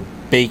promo code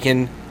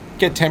BACON,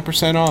 get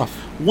 10% off.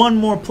 One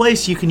more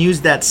place you can use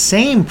that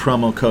same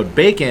promo code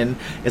BACON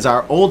is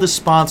our oldest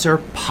sponsor,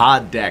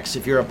 Poddex.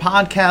 If you're a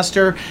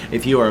podcaster,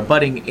 if you are a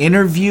budding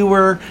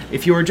interviewer,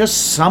 if you are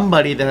just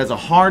somebody that has a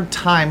hard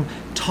time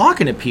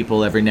talking to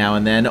people every now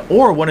and then,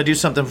 or want to do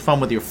something fun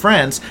with your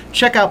friends,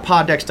 check out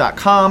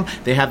poddex.com.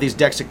 They have these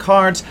decks of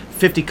cards,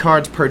 50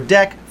 cards per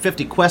deck,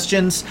 50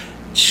 questions.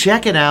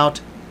 Check it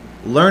out.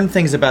 Learn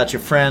things about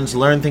your friends,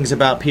 learn things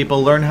about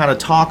people, learn how to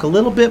talk a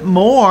little bit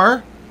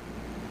more,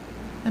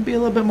 and be a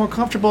little bit more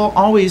comfortable.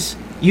 Always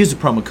use the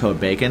promo code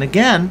BACON.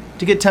 Again,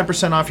 to get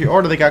 10% off your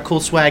order. They got cool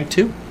swag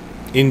too.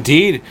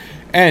 Indeed.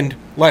 And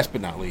last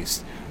but not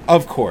least,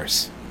 of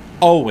course,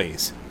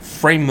 always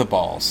frame the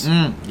balls.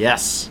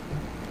 Yes.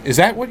 Is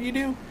that what you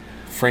do?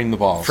 Frame the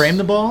balls. Frame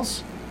the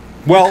balls?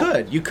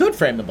 Well, You could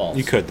frame the balls.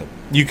 You could.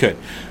 You could.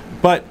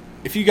 But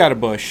if you got a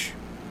bush,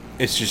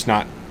 it's just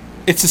not.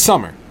 It's the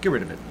summer. Get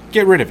rid of it.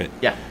 Get rid of it.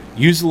 Yeah.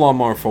 Use the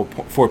Lawnmower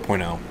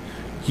 4.0.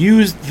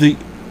 Use the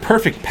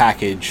perfect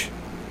package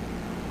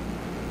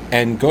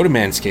and go to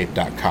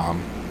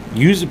manscaped.com.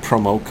 Use the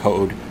promo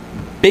code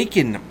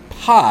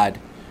BACONPOD.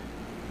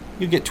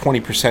 You get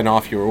 20%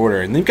 off your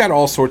order. And they've got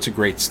all sorts of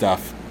great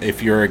stuff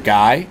if you're a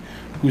guy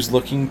who's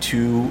looking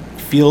to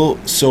feel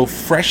so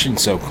fresh and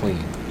so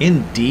clean.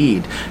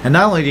 Indeed. And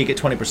not only do you get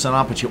 20%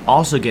 off, but you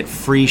also get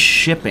free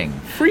shipping.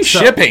 Free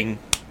shipping?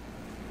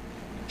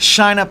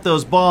 Shine up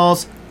those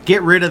balls.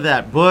 Get rid of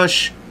that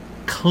bush.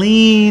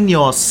 Clean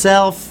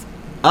yourself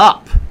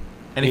up.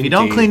 And if you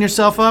don't Indeed. clean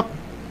yourself up,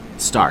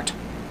 start.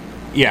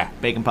 Yeah.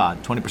 Bacon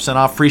Pod, 20%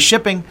 off, free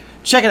shipping.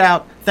 Check it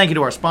out. Thank you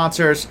to our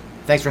sponsors.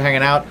 Thanks for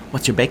hanging out.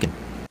 What's your bacon?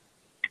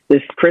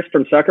 This is Chris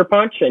from Sucker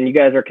Punch, and you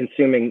guys are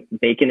consuming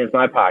Bacon Is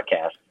My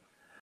Podcast.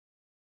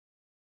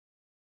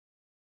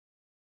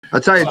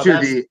 I'll tell you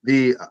too,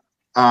 the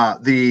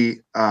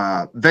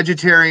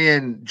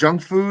vegetarian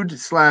junk food /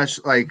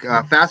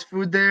 fast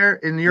food there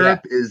in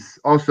Europe is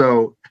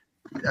also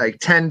like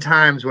 10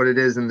 times what it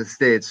is in the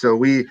States. So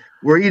we're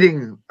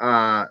eating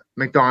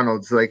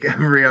McDonald's like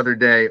every other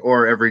day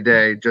or every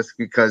day just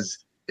because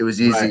it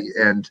was easy. Right.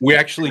 And we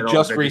actually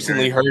just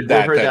recently heard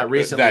that. We heard that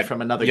recently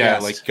from another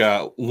guest.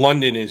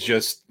 London is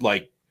just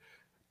like,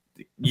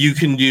 you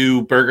can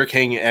do Burger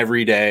King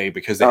every day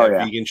because they have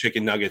vegan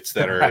chicken nuggets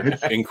that are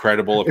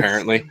incredible,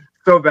 apparently.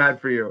 So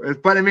bad for you.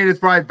 But I mean, it's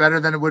probably better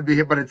than it would be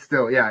here, but it's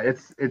still,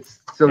 it's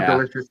so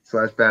delicious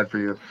 / bad for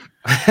you.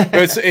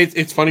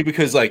 It's funny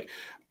because like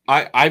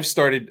I've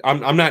started,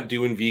 I'm not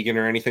doing vegan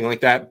or anything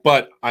like that,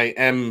 but I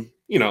am,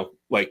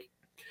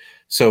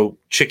 so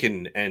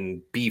chicken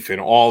and beef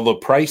and all the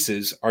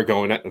prices are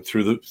going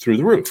through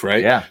the roof,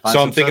 right? Yeah.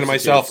 So I'm thinking to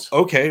myself,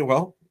 okay,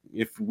 well,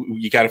 if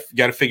you got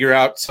to figure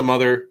out some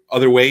other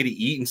way to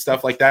eat and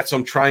stuff like that. So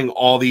I'm trying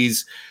all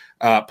these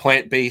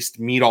plant-based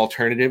meat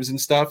alternatives and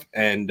stuff.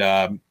 And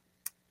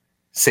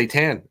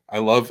seitan, I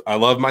love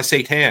my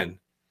seitan.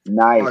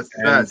 Nice. Oh, it's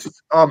the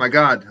best. Oh my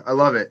God, I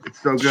love it.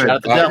 It's so good. Shout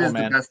out the devil, is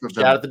man. the best of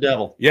them. Shout out the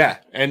devil. Yeah,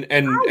 and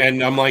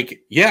I'm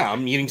like,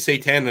 I'm eating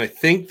seitan, and I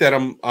think that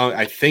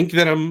I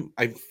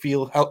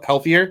feel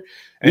healthier.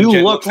 And You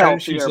Jen look looks at it, healthier,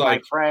 she's my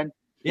like, friend.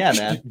 Yeah,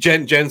 man.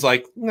 Jen's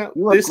like, no,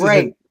 You look this great.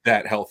 isn't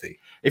that healthy.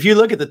 If you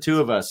look at the two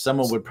of us,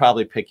 someone would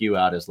probably pick you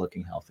out as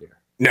looking healthier.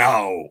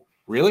 No,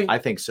 really? I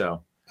think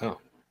so. Oh.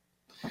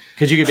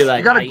 Because you could be like,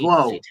 You got a I eat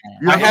glow.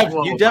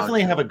 seitan. You You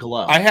definitely have a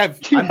glow. I have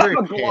I'm very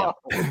pale.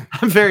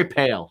 I'm very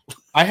pale.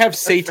 I have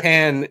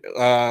seitan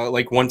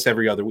like once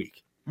every other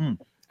week, and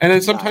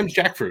then sometimes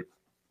jackfruit.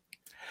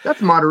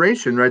 That's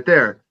moderation right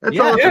there. That's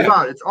all it's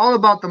about. It's all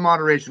about the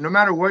moderation. No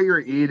matter what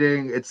you're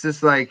eating, it's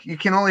just like you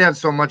can only have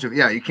so much of.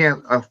 Yeah, you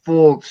can't. A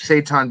full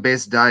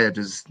seitan-based diet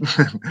is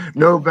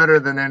no better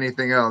than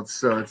anything else.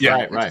 So it's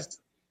Right.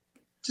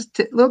 just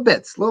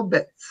little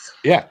bits.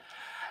 Yeah.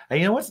 And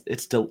you know what?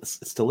 It's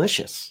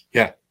delicious.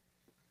 Yeah.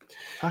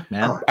 Fuck,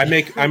 man. Oh, I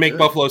make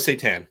buffalo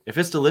seitan. If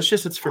it's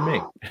delicious, it's for me.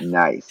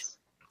 Nice.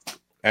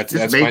 That's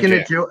Just my making jam.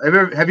 it too.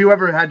 Have you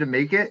ever had to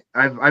make it?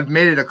 I've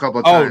made it a couple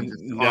of Oh times.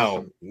 It's no,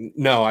 awesome.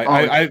 no,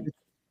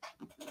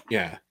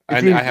 yeah, I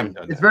It's easy. haven't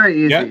done that. It's very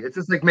easy. Yeah. It's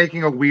just like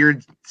making a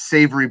weird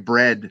savory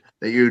bread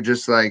that you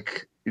just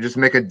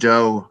make a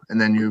dough and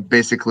then you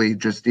basically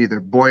just either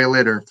boil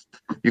it or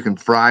you can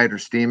fry it or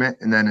steam it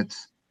and then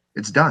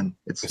it's done.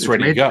 It's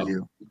ready to made go. for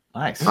you.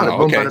 Nice. Oh, Bada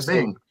boom, okay, bada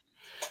bing.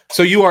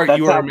 So you are That's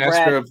a how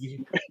master Brad- of.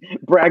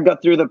 Brad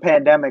got through the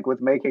pandemic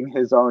with making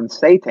his own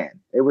seitan.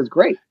 It was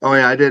great. Oh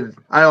yeah, I did.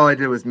 All I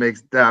did was make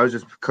that. I was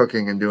just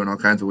cooking and doing all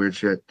kinds of weird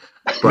shit.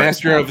 But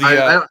Master of the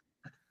I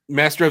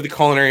master of the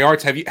culinary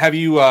arts. Have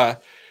you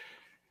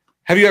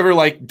ever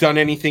like done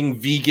anything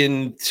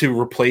vegan to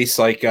replace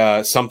like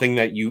something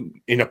that you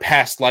in a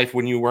past life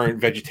when you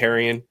weren't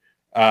vegetarian,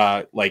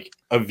 like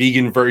a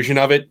vegan version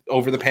of it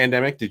over the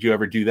pandemic? Did you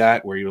ever do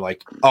that where you're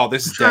like, oh,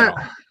 this is dead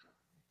on?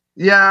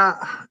 Yeah,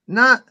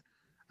 not.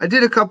 I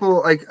did a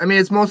couple.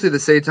 It's mostly the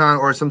seitan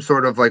or some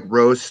sort of like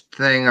roast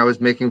thing I was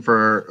making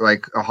for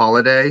like a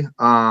holiday.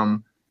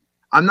 I'm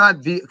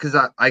not because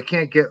I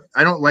can't get.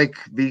 I don't like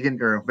vegan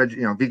or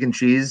vegan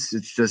cheese.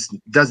 It's just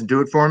doesn't do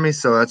it for me.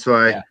 So that's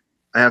why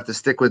I have to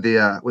stick with the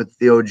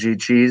OG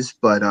cheese.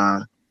 But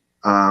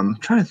I'm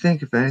trying to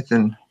think if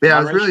anything. Yeah,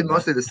 it was really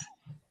mostly the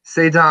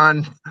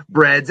seitan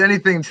breads,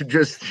 anything to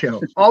just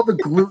all the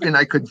gluten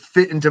I could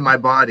fit into my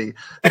body.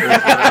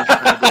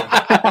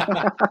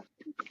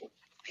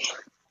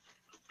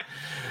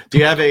 Do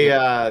you have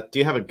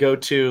a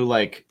go-to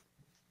like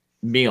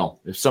meal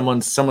if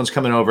someone's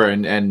coming over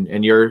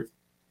and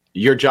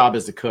your job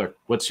is to cook?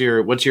 What's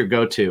your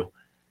go-to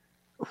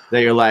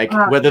that you're like,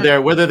 whether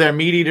they're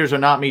meat eaters or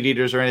not meat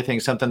eaters or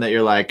anything, something that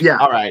you're like,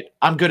 all right,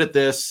 I'm good at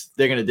this,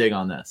 they're gonna dig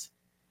on this.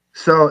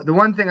 So the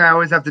one thing I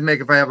always have to make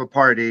if I have a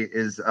party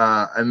is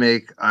I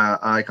make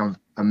like a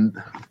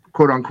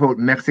quote unquote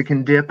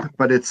Mexican dip,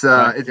 but it's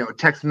it's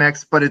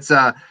Tex-Mex, but it's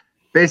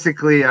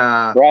basically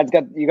Brad's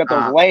got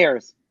those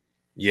layers.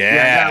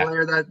 Yeah.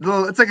 Layer that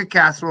little, it's like a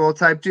casserole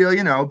type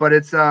deal, but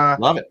it's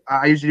Love it.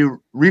 I usually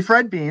do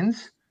refried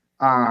beans,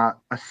 a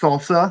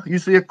salsa,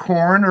 usually a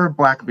corn or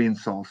black bean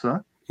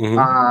salsa,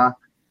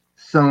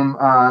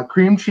 some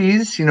cream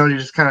cheese, you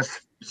just kind of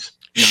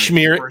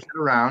smear it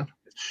around,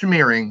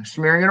 smearing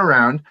it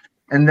around,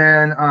 and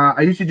then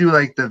I usually do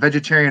like the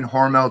vegetarian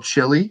Hormel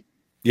chili.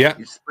 Yeah,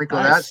 you sprinkle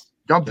that,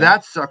 dump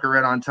that sucker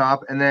right on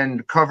top, and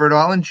then cover it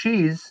all in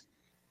cheese.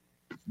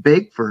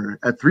 Bake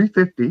at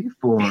 350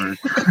 for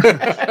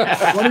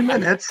 20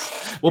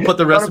 minutes. We'll put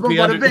the recipe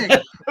under.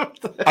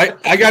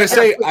 I gotta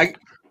say,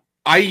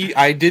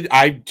 I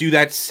do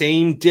that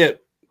same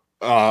dip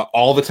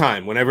all the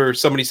time. Whenever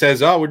somebody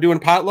says, "Oh, we're doing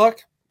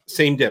potluck,"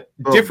 same dip.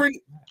 Boom. Different.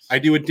 I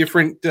do a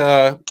different,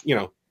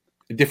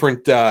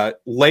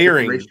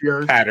 layering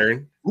Ratios.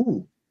 pattern.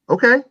 Ooh,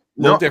 okay.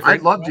 Little different.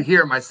 I'd love to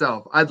hear it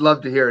myself. I'd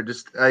love to hear it.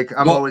 Just like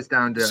I'm always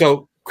down to.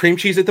 So cream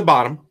cheese at the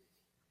bottom.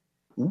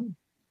 Ooh,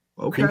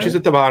 okay. Cream cheese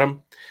at the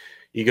bottom.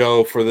 You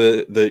go for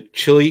the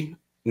chili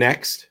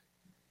next,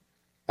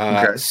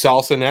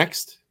 salsa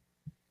next,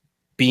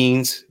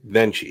 beans,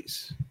 then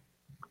cheese.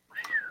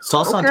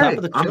 Salsa on top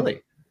of the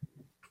chili.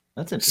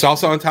 That's interesting.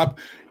 Salsa on top.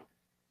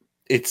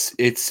 It's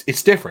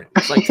different.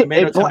 It's like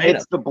tomato.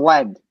 It's the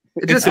blend.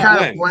 It just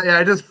kind of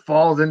it just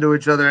falls into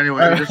each other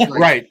anyway. Just like,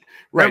 right.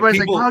 Everybody's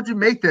People, like, "How'd you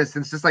make this?"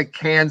 And it's just like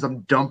cans I'm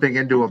dumping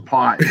into a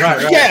pot.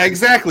 Right. Yeah,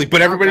 exactly.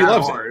 But everybody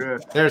loves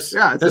it. There's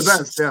it's the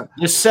best. Yeah.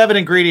 There's 7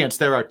 ingredients.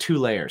 There are 2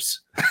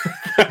 layers.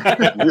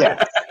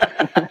 Yeah.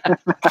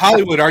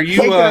 Hollywood, are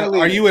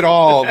you at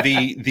all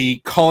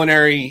the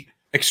culinary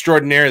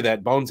extraordinaire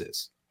that Bones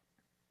is?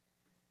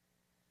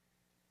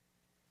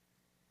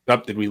 Oh,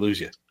 did we lose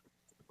you?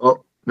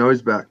 Oh no,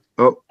 he's back.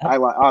 Oh,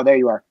 there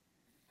you are.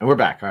 And we're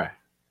back. All right.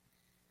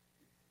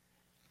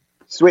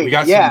 Sweet. We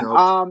got yeah.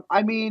 some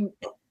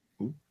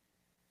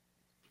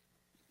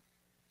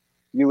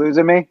You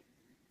losing me?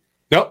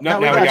 Nope. No,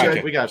 now we got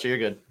you. We got you. You're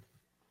good.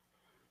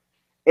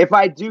 If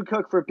I do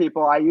cook for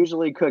people, I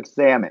usually cook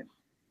salmon.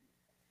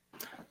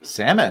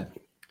 Salmon.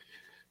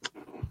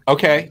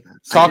 Okay.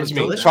 Talk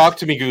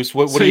to me, Goose.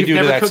 What do you do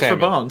to that salmon? For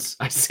Bones.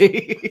 I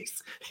see.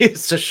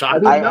 It's a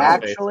shock.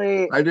 I've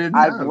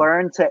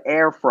learned to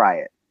air fry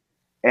it.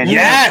 And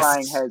air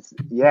frying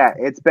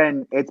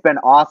it's been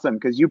awesome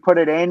because you put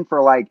it in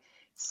for like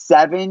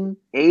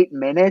 7-8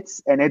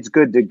 minutes and it's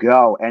good to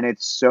go and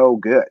it's so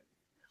good.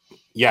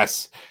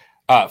 Yes.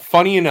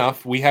 Funny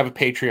enough, we have a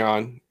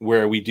Patreon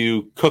where we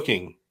do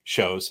cooking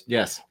shows.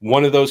 Yes.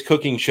 One of those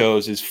cooking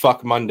shows is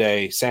Fuck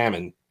Monday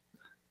Salmon.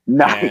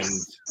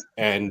 Nice.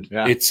 And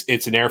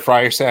it's an air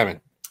fryer salmon.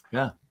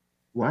 Yeah.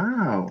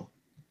 Wow.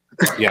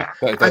 Yeah.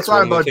 I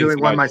thought about doing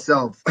one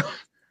myself.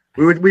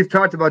 We've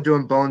talked about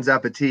doing Bones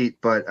Appetit,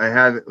 but I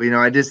haven't.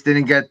 I just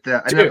didn't get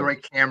I didn't have the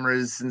right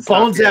cameras and stuff.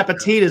 Bones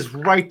Appetit is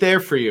right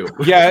there for you.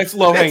 Yeah, it's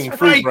low hanging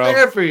fruit, right bro.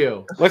 there for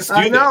you. Let's do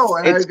this.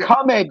 It's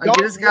coming. I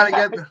just gotta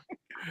get.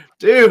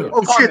 dude.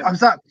 Oh shit! I'm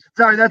sorry.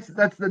 Sorry, that's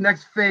the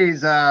next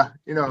phase.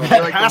 You know,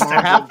 That like has the to launch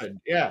of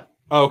happen. Yeah.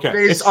 Okay.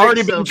 phase It's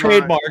already 6 been of,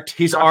 trademarked.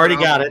 He's Dr. already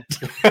got Alban.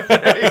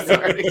 it. He's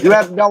already You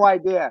have no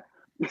idea.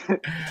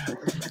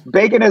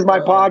 Bacon is my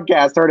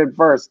podcast. Heard it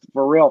first,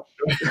 for real.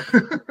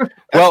 That's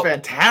Well,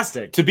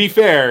 fantastic. to be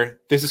fair,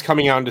 this is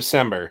coming out in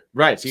December.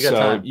 Right. So you got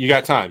time. You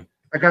got time.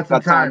 I got some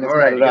Got time time. to All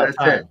right, set it up.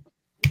 that's it.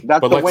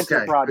 That's But the let's- winter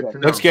Okay, good project. to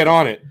know. Let's get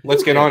on it.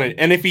 Let's get on it.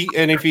 And if he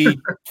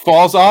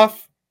falls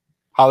off,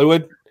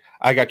 Hollywood,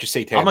 I got your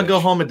Satan. I'm gonna go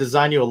home and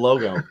design you a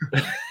logo.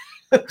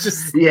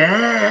 Just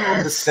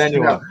Yeah. send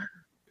you one.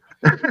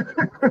 That's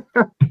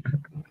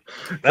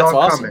all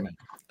awesome. coming.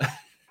 Man.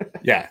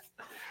 Yeah.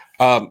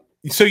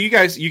 So you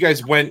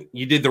guys went,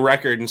 you did the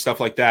record and stuff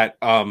like that.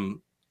 A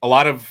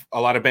lot of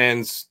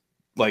bands,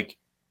 like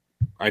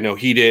I know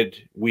we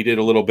did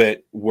a little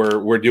bit.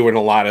 We're doing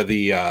a lot of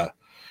the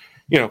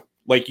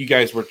like you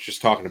guys were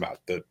just talking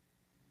about, the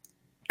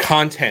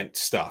content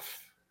stuff.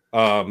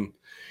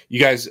 You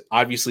guys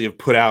obviously have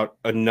put out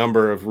a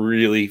number of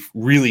really,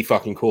 really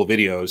fucking cool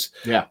videos.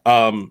 Yeah.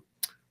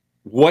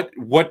 What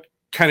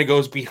kind of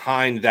goes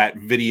behind that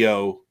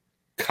video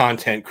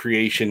content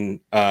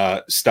creation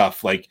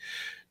stuff? Like,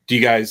 do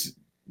you guys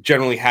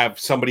generally have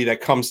somebody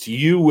that comes to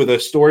you with a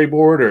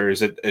storyboard, or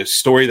is it a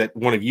story that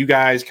one of you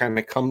guys kind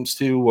of comes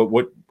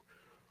to?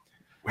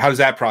 How does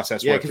that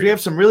process Yeah, work? because we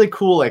have some really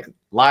cool like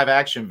live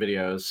action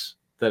videos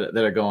that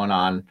are going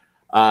on.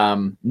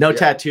 No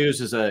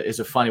Tattoos is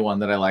a funny one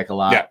that I like a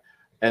lot. Yeah.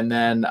 And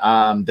then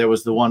there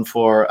was the one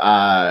for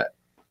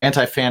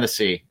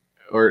Anti-Fantasy,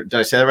 or did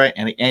I say that right?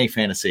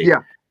 Anti-Fantasy.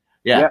 Yeah.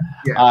 Yeah.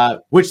 Yeah.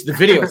 Which the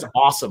video is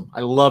awesome.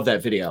 I love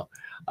that video.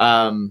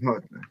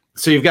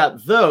 So you've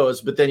got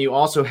those, but then you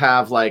also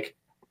have like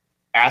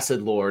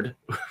Acid Lord,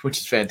 which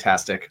is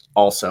fantastic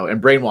also,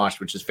 and Brainwashed,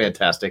 which is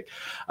fantastic.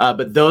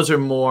 But those are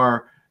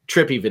more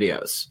trippy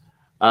videos.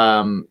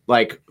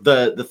 Like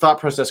the thought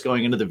process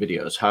going into the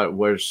videos,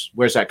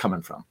 where's that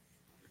coming from?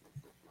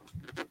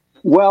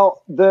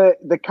 Well,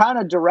 the kind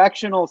of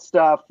directional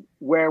stuff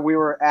where we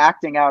were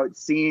acting out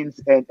scenes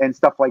and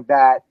stuff like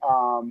that.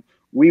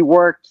 We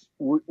worked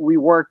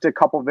a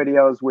couple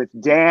videos with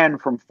Dan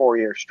from 4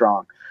 Year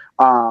Strong.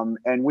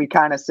 And we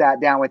kind of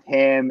sat down with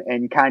him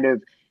and kind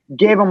of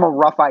gave him a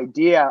rough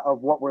idea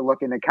of what we're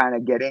looking to kind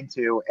of get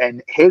into.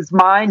 And his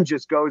mind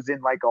just goes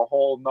in like a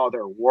whole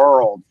nother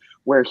world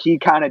where he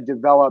kind of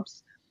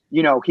develops,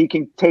 he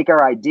can take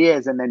our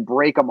ideas and then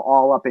break them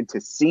all up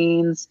into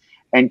scenes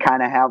and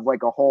kind of have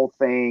like a whole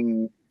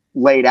thing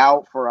laid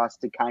out for us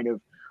to kind of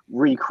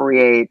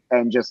recreate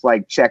and just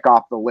like check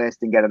off the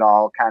list and get it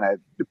all kind of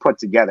put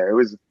together. It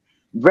was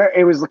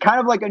kind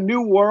of like a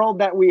new world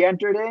that we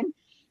entered in.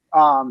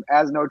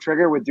 As No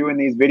Trigger with doing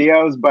these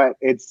videos, but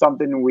it's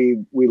something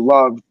we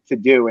love to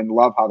do and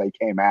love how they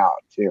came out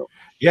too.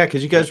 Yeah,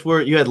 because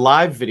you had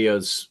live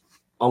videos,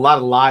 a lot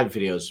of live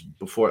videos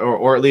before,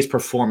 or at least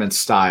performance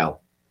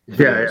style.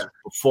 Yeah.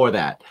 Before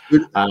that,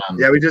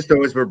 We just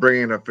always were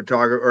bringing a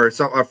photographer or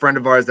a friend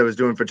of ours that was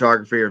doing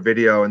photography or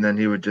video, and then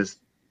he would just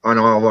on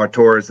all of our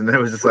tours, and then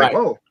it was just like,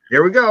 oh,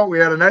 here we go, we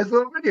had a nice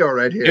little video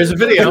right here. Here's a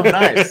video.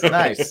 Nice.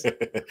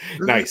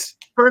 Nice.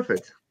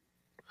 Perfect.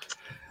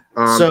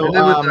 So and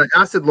then with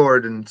Acid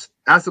Lord and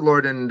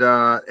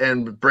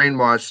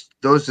Brainwash,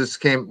 those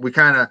just came. We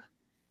kind of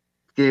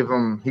gave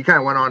him. He kind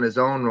of went on his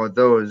own with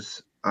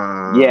those.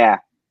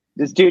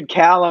 This dude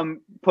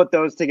Callum put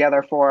those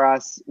together for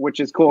us, which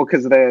is cool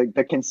because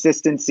the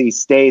consistency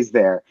stays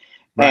there.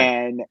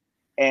 Right.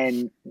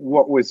 And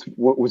what was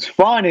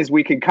fun is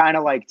we could kind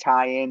of like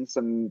tie in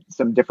some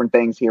different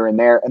things here and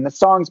there, and the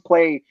songs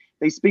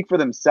they speak for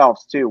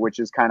themselves too, which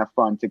is kind of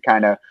fun to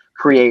kind of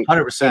create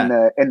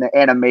 100% in the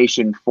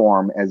animation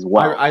form as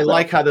well. I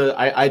like how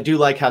I do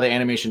like how the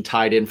animation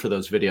tied in for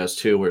those videos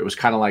too, where it was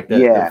kind of like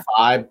the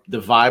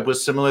vibe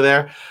was similar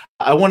there.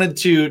 I wanted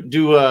to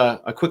do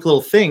a quick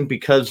little thing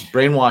because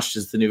Brainwashed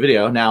is the new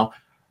video. Now,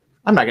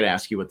 I'm not going to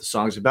ask you what the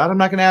song's about. I'm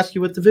not going to ask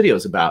you what the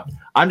video's about.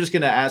 I'm just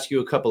going to ask you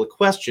a couple of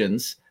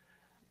questions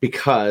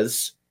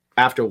because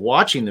after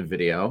watching the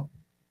video,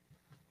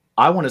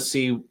 I want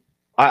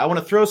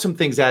to throw some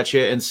things at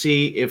you and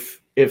see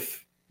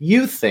if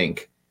you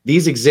think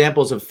these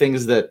examples of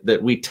things that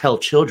we tell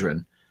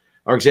children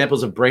are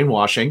examples of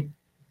brainwashing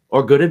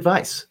or good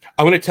advice.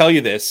 I'm going to tell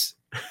you this.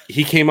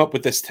 He came up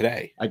with this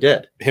today. I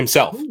did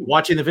himself.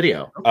 Watching the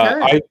video.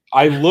 Okay.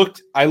 I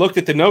looked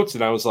at the notes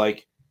and I was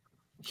like,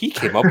 he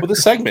came up with a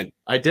segment.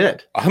 I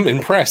did. I'm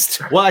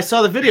impressed. Well, I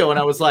saw the video and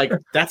I was like,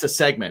 that's a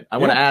segment. I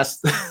want to ask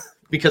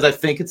because I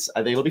think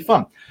it'll be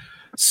fun.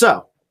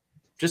 So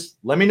just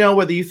let me know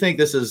whether you think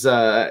this is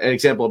an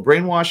example of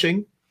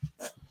brainwashing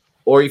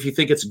or if you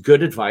think it's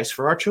good advice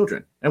for our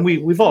children. And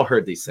we've all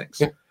heard these things.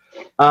 Yeah.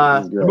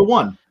 Number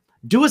one,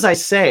 do as I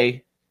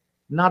say,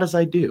 not as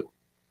I do.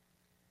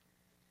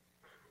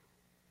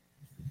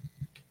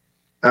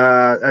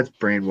 That's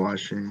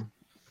brainwashing.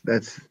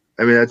 That's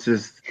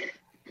just.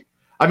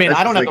 I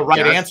don't have the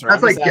right answer.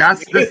 That's like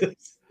that's just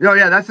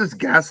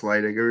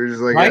gaslighting. We're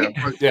just like, right?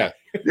 yeah.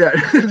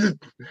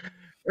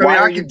 Why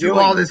are I you can do doing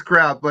all it? this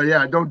crap, but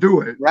yeah, don't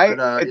do it. Right?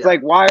 But, It's yeah.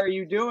 like, why are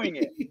you doing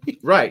it?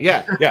 Right,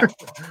 yeah. Yeah.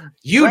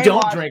 You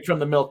don't Brainwash. drink from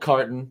the milk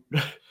carton,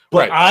 but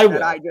Right. I will.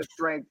 That I just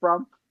drank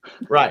from.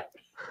 Right.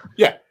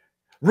 Yeah.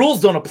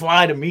 Rules don't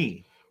apply to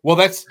me. Well,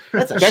 that's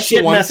That's a the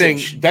shit one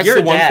message. thing. That's You're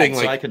the a one dad, thing.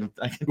 so Like, I can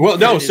well,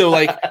 no. So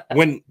like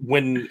when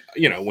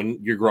you know when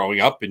you're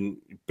growing up and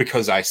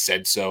because I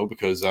said so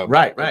because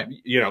Right.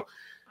 you know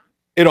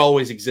it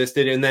always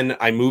existed and then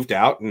I moved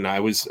out and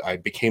I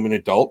became an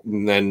adult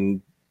and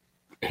then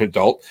an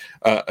adult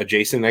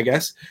adjacent I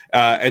guess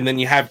and then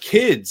you have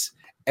kids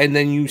and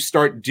then you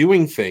start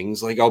doing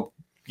things like I'll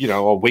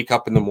wake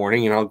up in the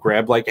morning and I'll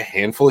grab like a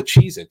handful of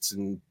Cheez-Its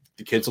and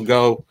the kids will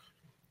go,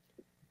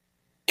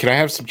 can I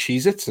have some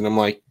Cheez-Its? And I'm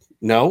like,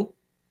 no,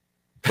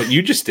 but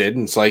you just did.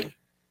 And it's like,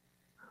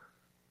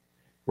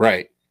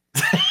 right.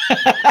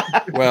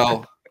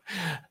 Well,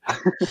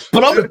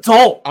 but I'm an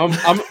adult. I'm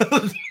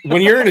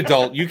when you're an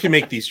adult, you can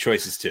make these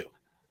choices too.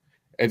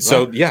 And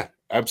so, yeah,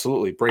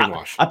 absolutely.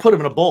 Brainwash. I put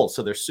them in a bowl,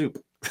 so they're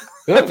soup.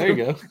 Oh, there you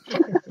go.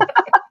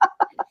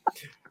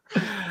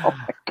 Oh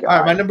my God. All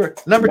right, my number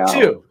No.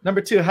 two.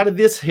 Number two. How did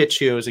this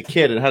hit you as a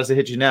kid, and how does it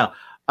hit you now?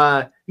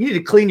 You need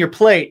to clean your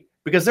plate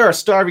because there are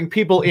starving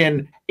people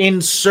in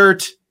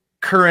insert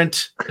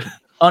current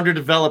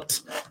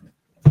underdeveloped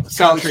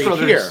country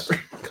here.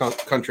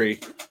 Country.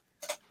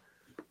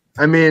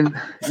 I mean,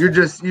 you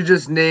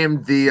just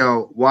named the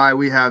why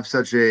we have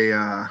such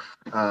a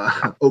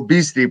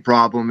obesity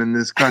problem in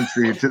this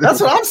country. That's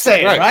what I'm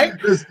saying, right?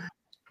 Because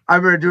I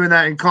remember doing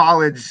that in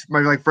college, my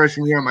like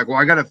freshman year. I'm like, well,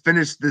 I got to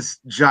finish this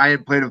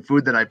giant plate of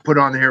food that I put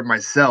on here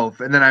myself,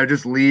 and then I would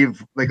just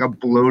leave like a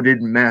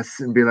bloated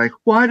mess and be like,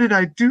 why did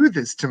I do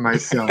this to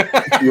myself?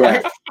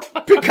 Yeah,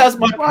 Because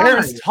my Why?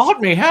 parents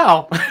taught me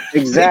how.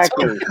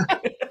 exactly.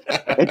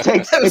 It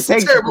takes That was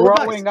terrible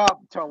growing up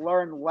to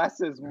learn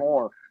less is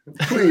more.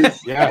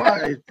 Please, Yeah. why? I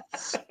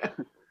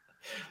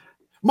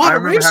remember having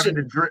Moderation.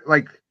 to drink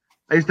like.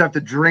 I used to have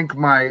to drink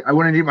I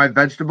wouldn't eat my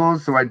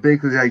vegetables, so I'd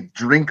basically like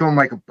drink them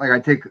like I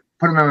put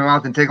them in my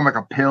mouth and take them like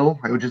a pill.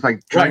 I would just like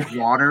drink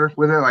water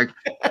with it, like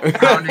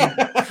pounding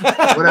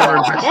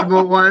whatever vegetable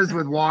it was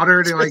with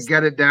water to like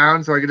get it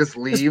down, so I could just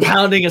leave.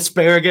 Pounding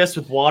asparagus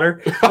with water.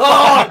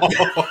 Oh!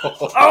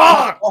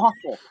 Oh!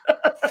 Awful.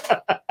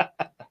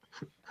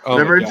 Oh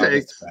Whatever my it God,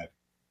 takes.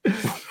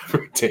 that's bad.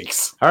 Whatever it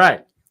takes. All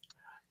right.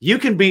 You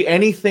can be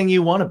anything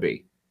you want to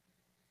be.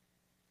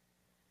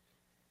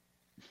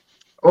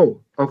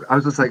 Oh, okay. I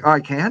was just like, oh, I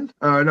can?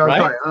 No,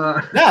 Right?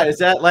 sorry. Yeah, is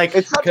that like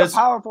It's such a 'cause-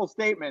 powerful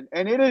statement,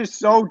 and it is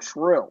so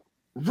true.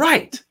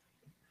 right?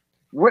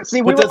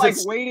 See, But we were does like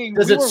it- waiting.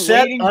 Does we it were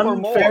set waiting for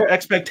more. unfair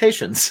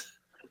expectations?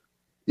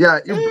 Yeah,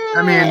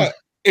 I mean,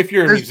 If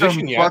you're a there's some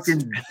musician, yes.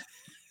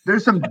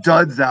 there's some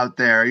duds out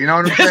there. You know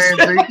what I'm saying?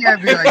 So you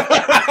can't be like,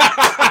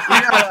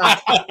 you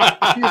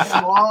gotta be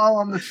small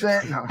on the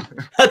set. No,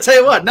 I'll tell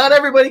you what, not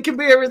everybody can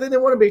be everything they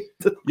want to be.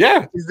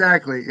 Yeah.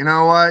 exactly. You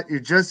know what? You're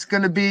just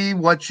gonna be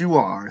what you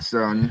are.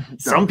 So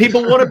Some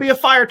people want to be a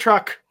fire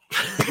truck.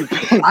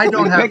 I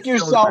don't have Pick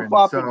yourself children,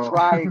 up so- and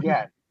try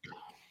again.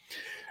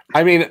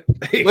 I mean,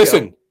 There you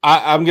listen,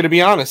 I'm going to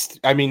be honest.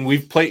 I mean,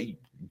 we've played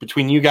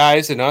between you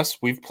guys and us,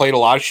 we've played a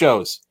lot of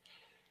shows.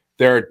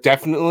 There are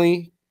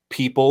definitely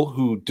people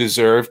who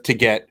deserve to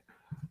get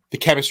the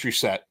chemistry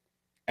set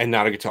and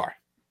not a guitar.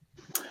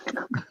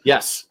 go.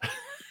 Yes.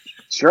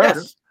 Sure.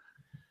 Yes.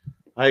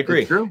 I agree.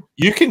 It's true.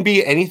 You can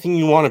be anything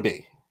you want to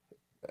be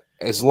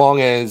as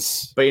long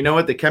as But you know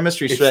what? The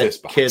chemistry It's set this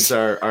box. kids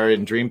are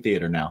in Dream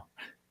Theater now.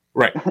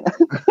 right,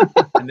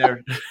 And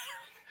they're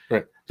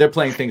Right. they're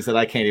playing things that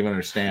I can't even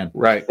understand.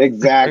 right.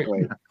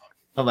 Exactly.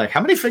 I'm like, how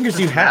many fingers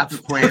do you have?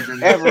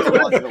 Every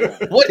once in a while.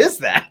 What is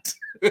that?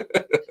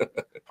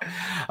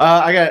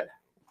 I got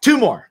two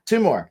more.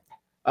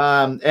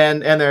 And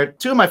they're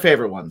two of my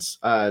favorite ones.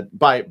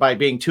 By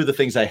being two of the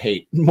things I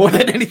hate more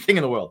than anything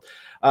in the world.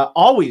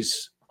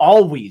 Always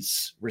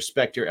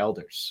respect your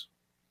elders.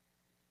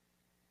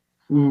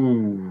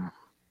 Ooh.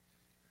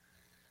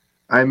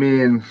 I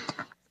mean,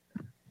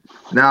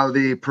 now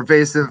the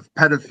pervasive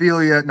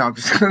pedophilia. No, I'm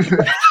just.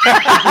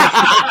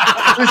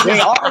 They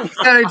are.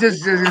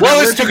 Well,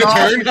 this took a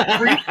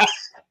turn.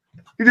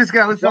 You just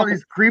got to listen to all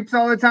these creeps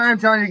all the time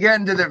telling you to get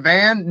into their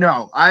van.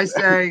 No, I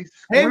say,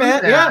 Hey, screw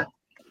man, that. yeah.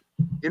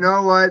 You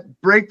know what?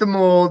 Break the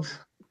mold.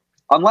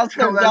 Unless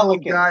they're Tell that little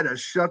delicate. guy to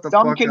shut the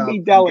Some fuck can up. be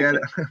and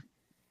delicate.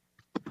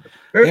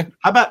 get it.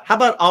 How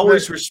about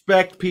always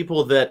respect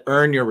people that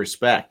earn your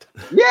respect?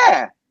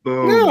 Yeah.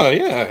 Boom.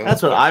 Yeah.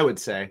 That's what I would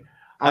say.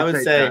 I would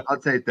take say that. I'll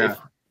take that.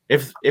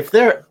 if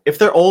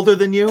they're older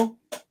than you,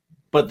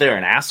 but they're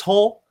an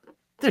asshole,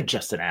 they're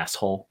just an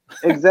asshole.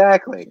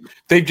 Exactly.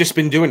 They've just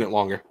been doing it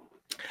longer.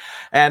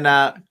 And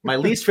my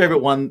least favorite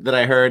one that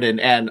I heard,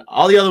 and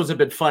all the other ones have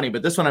been funny,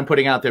 but this one I'm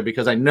putting out there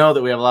because I know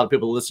that we have a lot of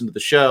people who listen to the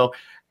show,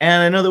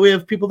 and I know that we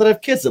have people that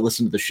have kids that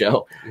listen to the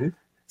show. Mm-hmm.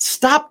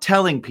 Stop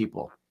telling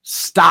people.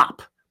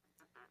 Stop.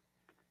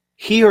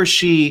 He or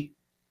she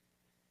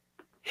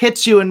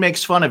hits you and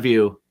makes fun of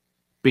you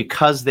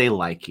because they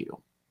like you.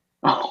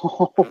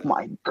 Oh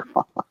my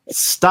God.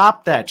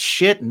 Stop that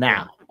shit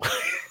now.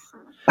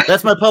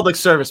 That's my public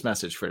service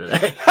message for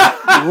today.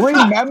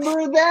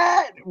 Remember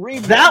that?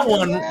 Remember That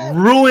one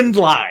ruined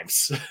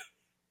lives.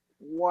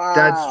 Wow.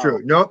 That's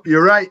true. Nope,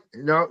 you're right.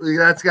 No,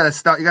 that's gotta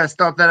stop. You gotta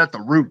stop that at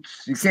the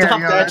roots. You can't Stop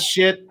you know, that that's-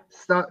 shit.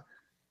 Stop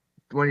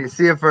when you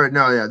see it for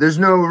no. Yeah, there's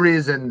no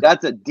reason.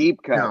 That's a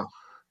deep cut. No,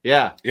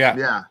 Yeah. Yeah.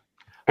 yeah.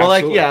 Well,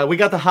 Absolutely. like, yeah, we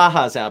got the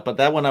ha-has out, but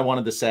that one I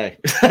wanted to say.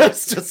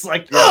 It's just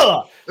like,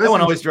 ugh! That one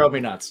Listen, always drove me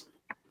nuts.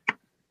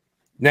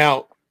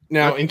 Now,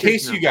 That's in good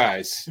case to you know.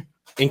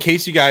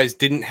 guys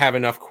didn't have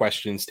enough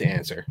questions to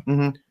answer,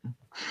 Mhm.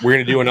 we're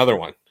gonna do another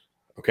one.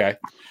 Okay,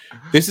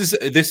 this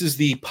is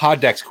the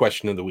Poddex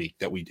question of the week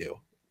that we do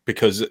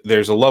because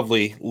there's a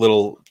lovely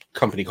little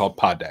company called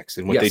Poddex,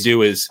 and what they Yes.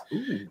 do is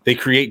they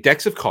create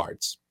decks of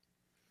cards,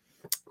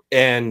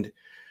 and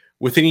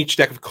within each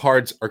deck of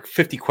cards are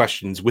 50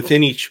 questions.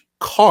 Within each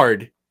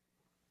card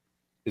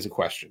is a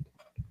question.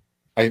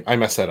 I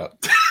messed that up.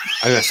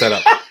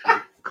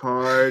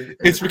 Card.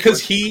 It's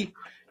because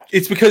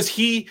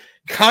he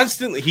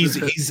constantly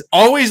he's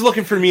always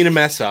looking for me to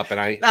mess up, and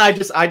I No,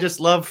 I just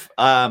love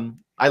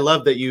I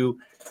love that you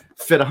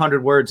fit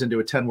 100 words into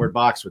a 10-word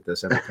box with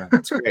this every time.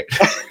 It's great.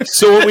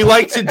 so what we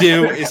like to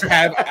do is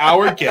have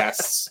our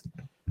guests.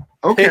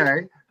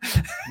 Okay.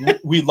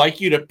 We'd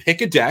like you to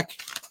pick a deck,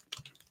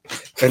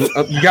 and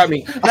you got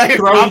me. Now you're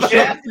throwing dropping, shit.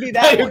 It has to be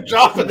now that you're one.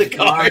 dropping the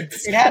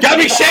cards. It has Got to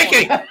me be that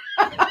shaking.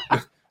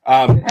 one.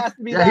 Um, It has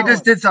to be Yeah, that he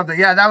just one. did something.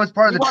 Yeah, that was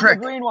part of You the want the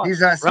trick. green one. He's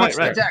switched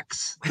Right. the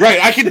decks. right,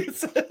 I can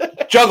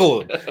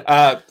juggle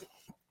them.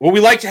 What we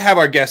like to have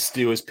our guests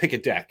do is pick a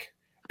deck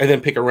and then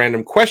pick a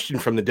random question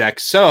from the deck.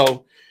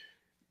 So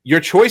your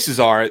choices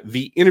are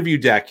the interview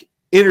deck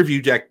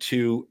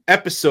 2,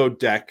 episode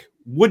deck,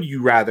 would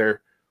you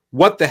rather,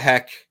 what the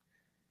heck,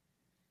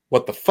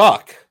 what the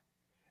fuck,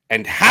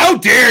 and how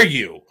dare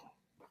you.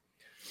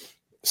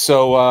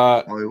 So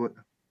Hollywood.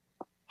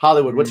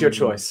 Hollywood, what's your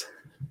choice?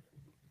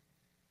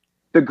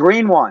 The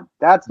green one.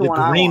 That's the, The one.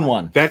 I green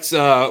want. one. that's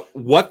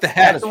what the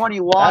heck. That's the one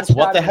you launched.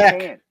 what out the of the heck.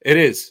 can. It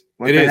is.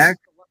 What It the is. heck?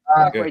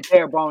 Right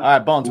there, Bones. All right,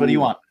 Bones, what do you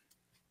want?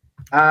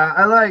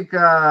 I like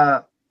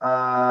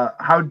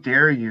how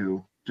dare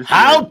you? Just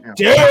How yeah,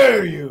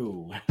 dare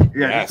you?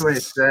 yeah, just the way it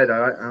Yes. said.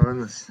 I'm on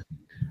this.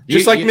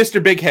 Just You- like you-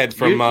 Mr. Big Head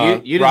from you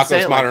didn't say Rocco's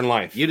it Modern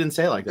Life. You didn't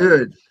say it like that.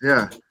 Good.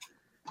 Yeah.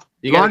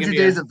 You gotta Laundry give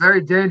day me is a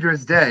very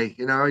dangerous day.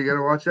 You know, you got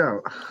to watch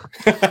out.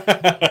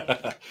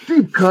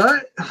 Deep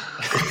cut.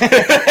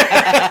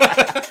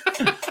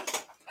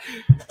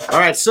 All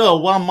right, so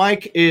while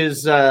Mike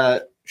is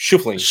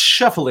Shuffling.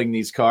 shuffling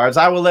these cards,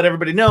 I will let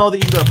everybody know that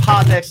you can go to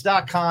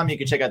poddex.com. You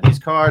can check out these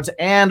cards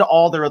and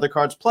all their other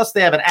cards. Plus,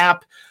 they have an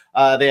app.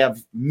 They have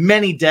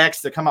many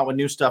decks that come out with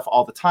new stuff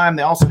all the time.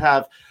 They also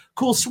have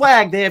cool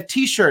swag. They have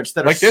T-shirts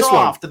that Like are this one.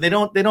 soft and they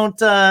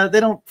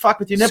don't fuck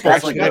with your nipples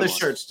Scratch like your other nipples.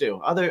 shirts do.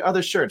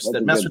 Other shirts That's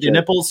that a mess good with your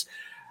shirt. nipples.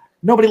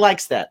 Nobody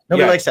likes that.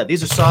 Nobody Yeah. likes that.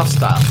 These are soft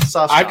style.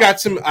 Soft I've style.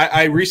 got some.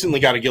 I recently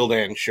got a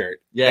Gildan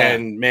shirt. Yeah.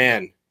 And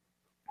man,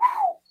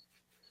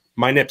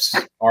 my nips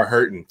are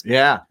hurting.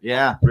 Yeah.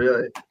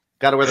 Really?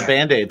 Got to wear the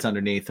Band-Aids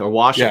underneath or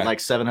wash Yeah. it like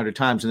 700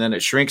 times and then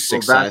it shrinks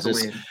Well, 6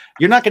 sizes. Vaseline.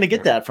 You're not going to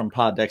get that from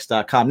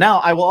poddex.com. Now,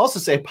 I will also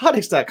say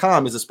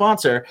poddex.com is a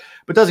sponsor,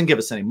 but doesn't give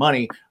us any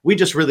money. We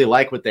just really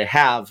like what they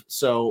have.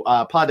 So,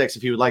 Poddex,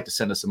 if you would like to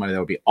send us some money, that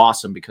would be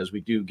awesome because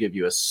we do give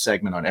you a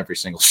segment on every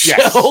single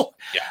show.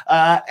 Yes.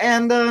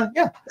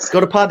 Yeah. Go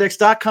to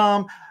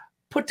poddex.com,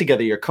 put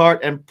together your cart,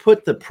 and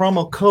put the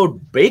promo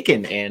code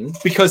BACON in,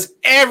 Because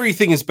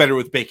everything is better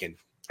with bacon.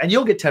 and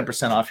you'll get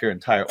 10% off your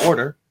entire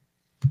order.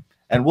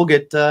 And we'll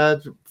get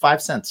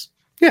 5 cents.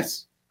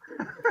 Yes.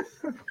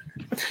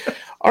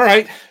 All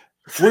right.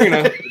 We're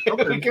gonna. There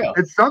we go.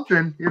 It's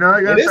something, you know.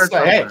 You It gotta is,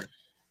 start hey. somewhere.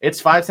 It's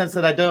 5 cents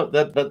that I don't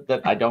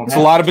that I don't It's a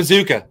have. lot of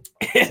bazooka.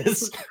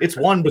 It's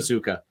one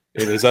bazooka.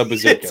 It is a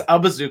bazooka. It's a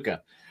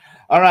bazooka.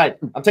 All right.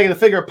 I'm taking the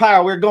figure of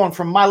power. We're going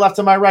from my left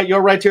to my right,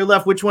 your right to your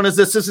left. Which one is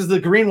this? This is the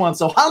green one.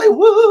 So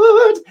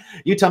Hollywood,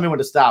 you tell me when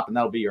to stop, and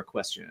that'll be your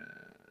question.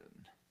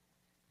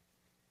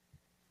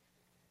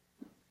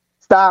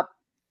 Stop.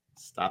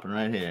 Stopping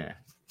right here.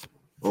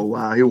 Oh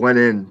wow, he went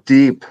in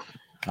deep.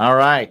 All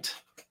right.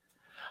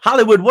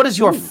 Hollywood, what is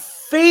your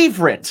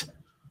favorite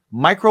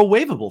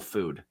microwavable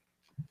food?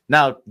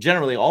 Now,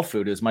 generally, all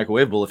food is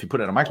microwavable if you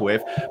put it in a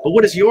microwave. But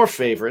what is your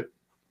favorite?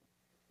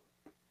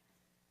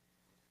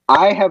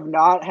 I have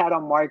not had a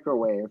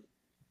microwave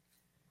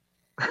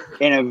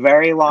in a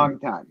very long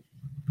time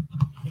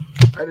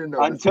I didn't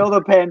know. until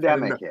the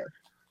pandemic hit.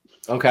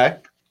 Okay.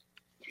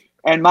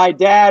 And my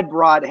dad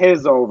brought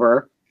his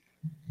over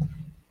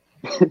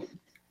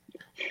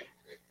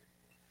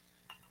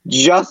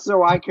just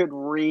so I could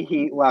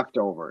reheat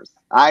leftovers.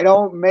 I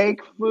don't make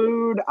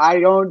food. I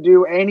don't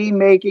do any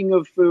making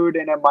of food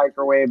in a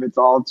microwave. It's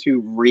all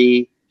to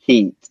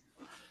reheat.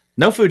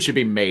 No food should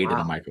be made in a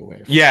Wow.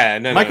 microwave. Yeah.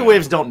 No.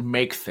 Microwaves don't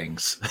make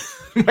things.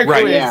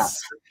 Microwaves, Yeah.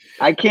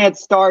 I can't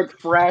start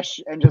fresh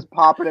and just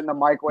pop it in the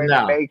microwave No.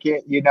 and make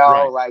it, you know,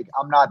 Right. like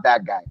I'm not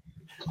that guy.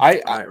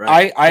 Right. I Well,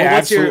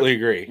 what's your- absolutely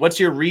agree. What's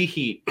your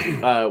reheat?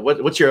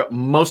 What's your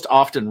most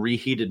often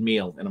reheated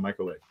meal in a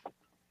microwave?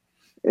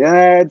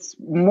 It's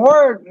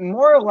more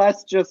or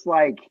less just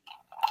like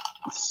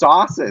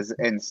sauces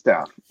and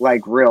stuff,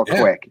 like real Yeah.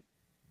 quick.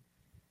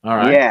 All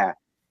right. Yeah.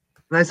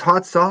 Nice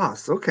hot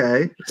sauce.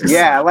 Okay.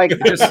 Yeah, like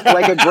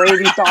like a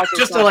gravy sauce. Or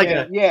Just something. like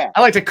a- yeah.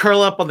 I like to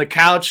curl up on the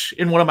couch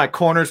in one of my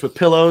corners with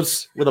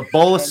pillows with a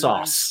bowl of And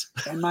sauce.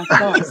 And my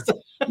sauce.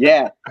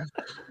 Yeah. It was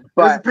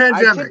But a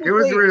pandemic. It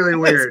was typically- really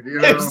weird. You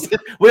know?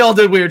 We all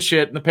did weird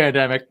shit in the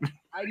pandemic.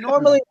 I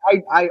normally,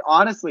 I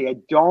honestly, I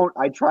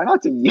try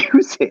not to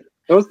use it.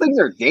 Those things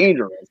are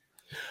dangerous.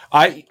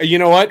 You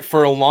know what?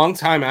 For a long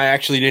time, I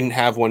actually didn't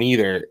have one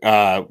either.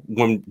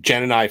 When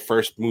Jen and I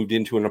first moved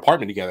into an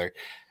apartment together,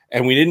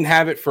 and we didn't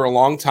have it for a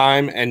long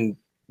time. And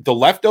the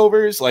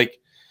leftovers, like,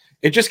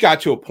 it just got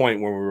to a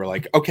point where we were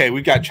like, okay,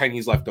 we've got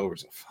Chinese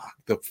leftovers. Fuck,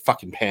 the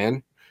fucking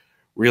pan,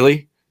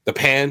 really? The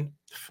pan?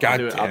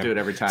 God, I'll do it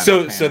every time.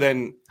 So I'll pan it.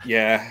 then,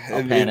 yeah, I'll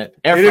and pan it- it.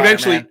 Air it fryer,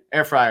 eventually. man.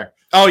 Air fryer.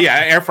 Oh yeah,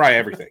 air fry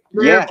everything.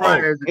 The Yeah. air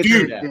fryer is a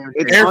Dude, great damn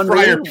it's thing. Air fryer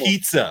unbelievable.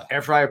 pizza.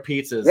 Air fryer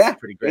pizza is Yeah.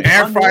 pretty great. It's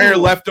Air fryer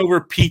unbelievable. leftover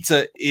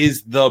pizza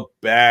is the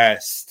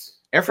best.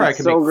 Air fryer It's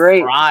can so make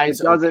great. fries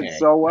It does okay. it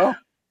so well.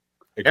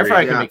 Air fryer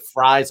Agreed. can Yeah. make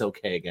fries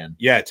okay again.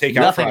 Yeah, take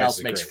out Nothing fries else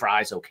is makes great.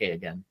 fries okay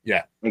again.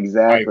 I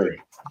Exactly.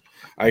 agree.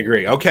 I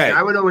agree. Okay.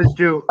 I would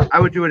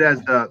do it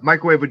as the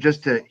microwave would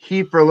just to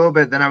heat for a little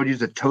bit. Then I would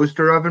use a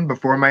toaster oven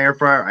before my air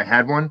fryer. I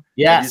had one. I'd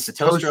Yes, use the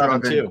toaster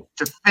oven too.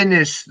 to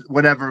finish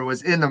whatever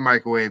was in the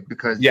microwave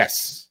because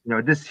Yes.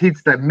 it just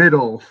heats that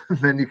middle.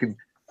 Then you can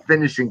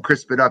finish and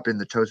crisp it up in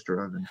the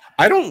toaster oven.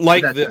 I don't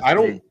like That's the just I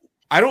don't me.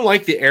 I don't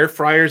like the air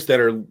fryers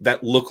that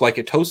look like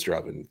a toaster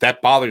oven.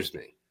 That bothers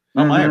me.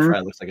 Oh, my air Mhm.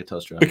 fryer looks like a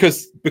toaster oven.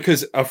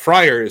 Because a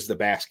fryer is the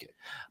basket.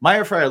 My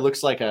air fryer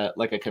looks like a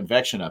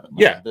convection oven.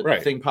 Like Yeah, the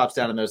right. thing pops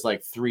down and there's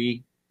like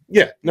 3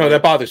 Yeah, no,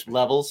 that bothers me.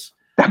 levels.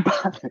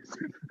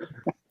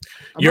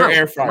 Your I'm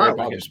air not- fryer I'm not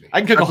bothers me. I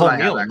can cook That's a whole what I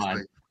meal have, in mine,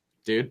 actually.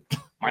 dude.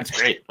 Mine's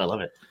great. I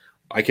love it.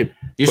 I could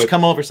You should But-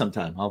 come over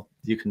sometime.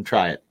 You can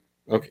try it.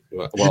 okay. You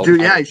Well,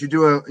 should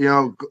do a up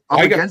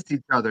I got- against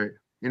each other.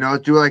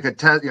 Do like a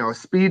test, a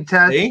speed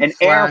test, See? An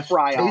air slash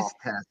fry taste off.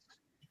 test.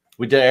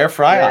 We did air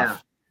fry Yeah.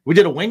 off. We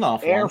did a wing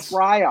off Air once,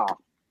 fry off.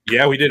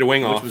 yeah, we did a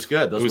wing which off. was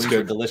good. Those It was wings were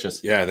good.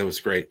 delicious. Yeah, that was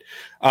great.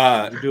 We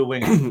do a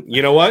wing off.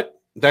 You know what?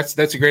 That's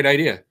a great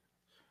idea.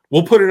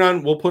 We'll put it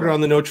on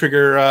the No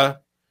Trigger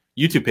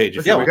YouTube page.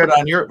 If Yeah, you we'll want. put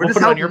it on your. We're We'll just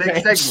put it on helping your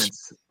make page.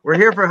 segments. We're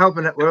here for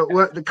helping.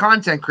 We're the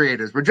content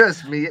creators. We're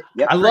just me.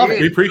 Yep. I love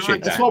it. We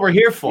appreciate That's that. what we're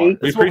here for. We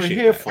That's what we're appreciate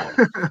here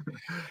that. for.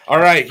 All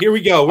right, here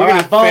we go. We're All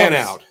gonna right, fan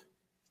Bones. out.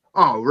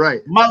 Oh,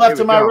 right. My left Here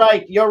to we my go.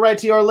 right, your right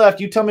to your left.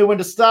 You tell me when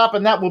to stop,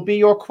 and that will be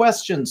your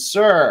question,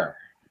 sir.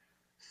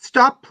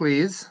 Stop,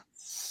 please.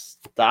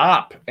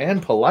 Stop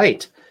and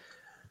polite.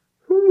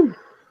 Whew.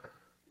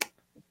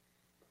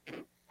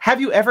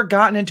 Have you ever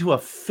gotten into a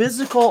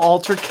physical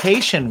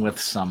altercation with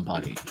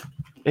somebody?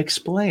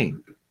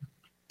 Explain.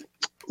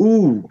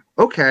 Ooh.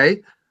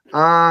 Okay.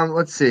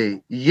 Let's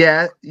see.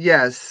 Yeah.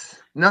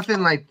 Yes.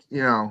 Nothing like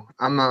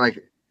I'm not like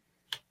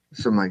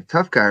some like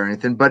tough guy or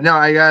anything. But no,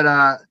 I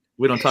got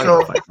We don't talk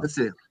So about fights. let's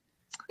see.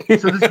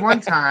 So this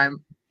one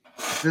time,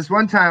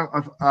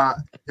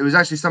 it was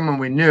actually someone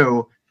we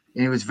knew,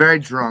 and he was very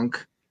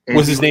drunk. and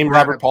Was he his name at a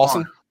Robert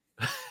Paulson?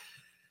 bar.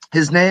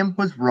 His name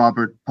was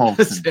Robert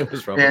Paulson. It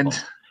was Robert and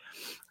Paul.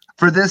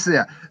 for this,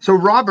 yeah. So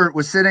Robert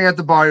was sitting at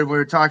the bar, and we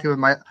were talking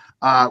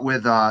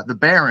with the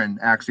Baron,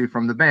 actually,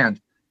 from the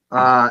band.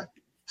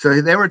 So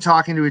they were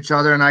talking to each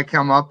other, and I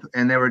come up,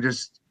 and they were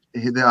just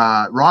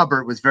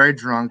Robert was very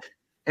drunk,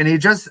 and he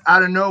just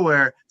out of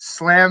nowhere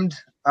slammed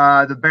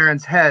the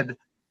Baron's head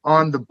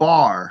on the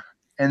bar,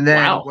 and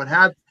then Wow. what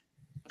happened?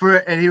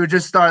 And he would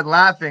just start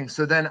laughing.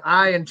 So then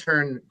I, in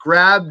turn,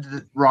 grabbed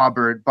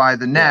Robert by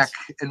the neck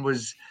and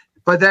was.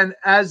 But then,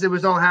 as it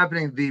was all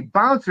happening, the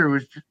bouncer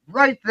was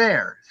right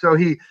there. So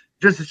he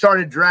just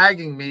started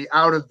dragging me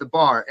out of the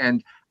bar,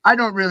 and I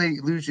don't really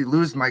usually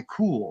lose my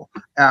cool.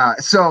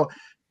 So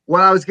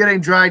when I was getting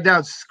dragged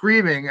out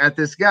screaming at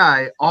this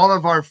guy, all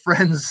of our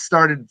friends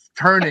started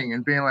turning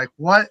and being like,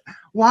 "What?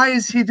 Why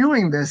is he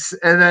doing this?"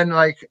 And then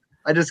I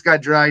just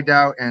got dragged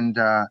out, and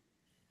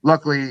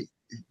luckily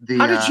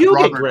How did you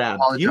get Robert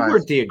grabbed? You apologized.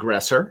 were the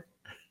aggressor.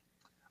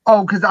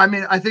 Oh, because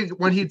I think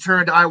when he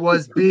turned, I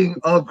was being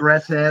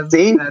aggressive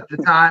See? at the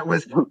time.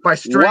 Was by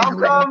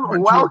strangling him into a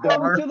bar.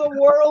 Welcome to the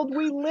world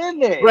we live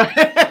in. Right.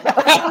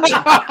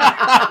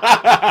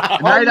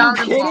 Are Night you out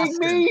in kidding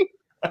Boston. me?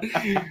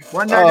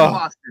 One night Oh. in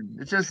Boston.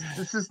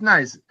 This is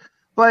nice.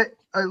 But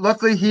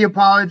luckily he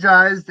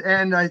apologized,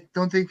 and I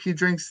don't think he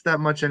drinks that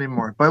much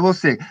anymore. But we'll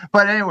see.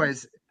 But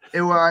anyways,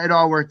 it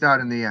all worked out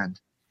in the end.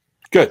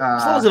 Good.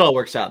 As long as it all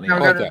works out in the no,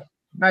 end. I like got a- that.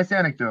 Nice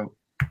anecdote.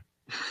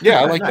 Yeah,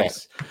 I like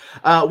Nice.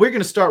 We're going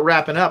to start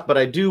wrapping up, but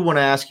I do want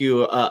to ask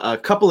you a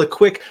couple of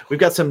quick. We've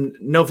got some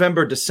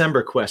November,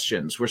 December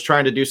questions. We're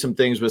trying to do some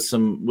things with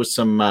some.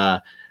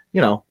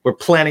 We're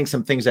planning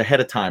some things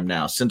ahead of time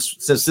now, since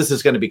this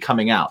is going to be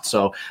coming out.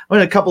 So I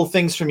want a couple of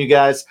things from you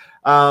guys.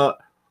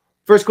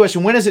 First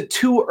question: when is it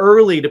too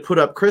early to put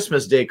up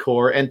Christmas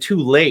decor and too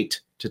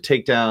late to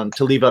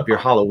leave up your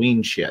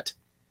Halloween shit?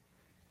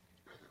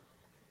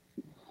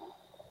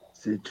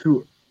 Is it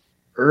too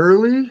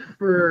early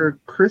for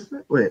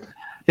Christmas? Wait.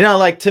 You know,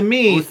 like to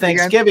me, What's the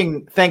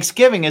again?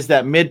 Thanksgiving is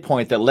that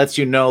midpoint that lets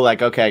you know,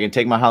 like, okay, I can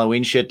take my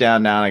Halloween shit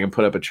down now and I can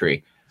put up a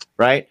tree,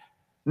 right?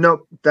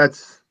 No, that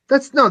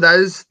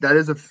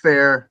is a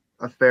fair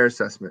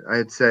assessment.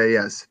 I'd say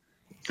yes.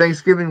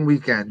 Thanksgiving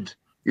weekend.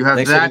 You have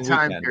Thanksgiving that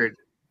time weekend period.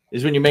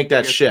 is when you make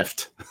that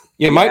shift.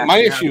 Yeah, my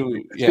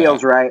issue. Yeah,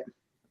 Feels right.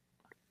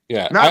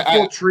 yeah. Not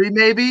full tree,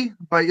 maybe,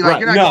 but like Right,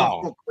 you're not no.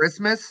 going full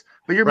Christmas.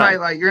 But you're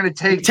Right. you're gonna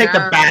take Take the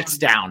down- bats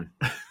down.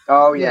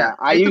 Oh Yeah, yeah,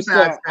 I take the used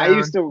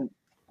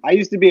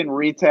bats to be in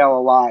retail a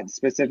lot,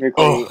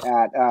 specifically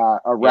at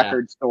a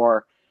record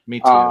store. Me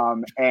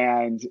too.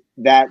 And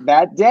that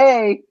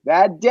day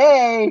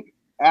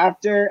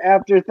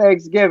after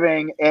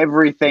Thanksgiving,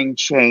 everything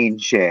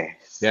changes.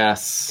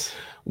 Yes.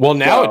 Well,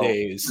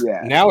 nowadays,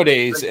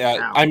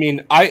 yeah. I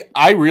mean,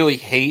 I really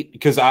hate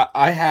because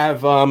I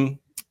have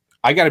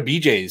I got a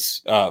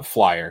BJ's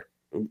flyer,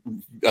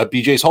 a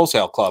BJ's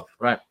Wholesale Club,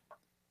 Right.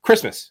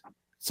 Christmas.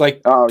 It's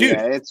like, Oh dude,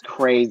 yeah, it's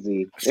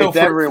crazy. So It's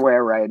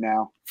everywhere right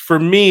now. for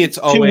me, it's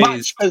Too always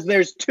much because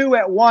there's two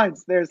at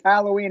once. There's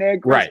Halloween and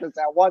Right. Christmas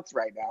at once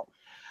right now.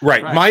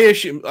 right. Right. My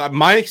issue,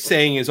 my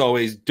saying is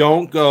always,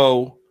 don't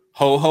go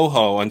ho ho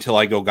ho until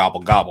I go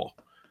gobble gobble.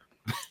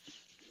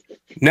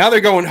 Now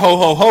they're going ho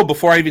ho ho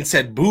before I even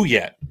said boo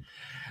yet.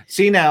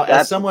 See now,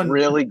 That's as someone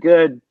really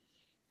good.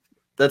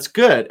 that's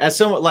good, as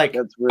someone like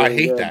That's really I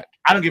hate good. that.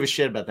 I don't give a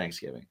shit about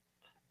Thanksgiving.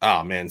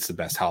 Oh man, it's the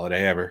best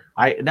holiday ever.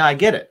 I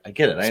get it. I It's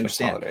the best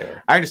understand. holiday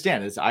ever. I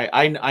understand.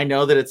 I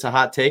know that it's a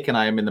hot take, and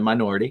I am in the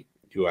minority.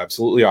 You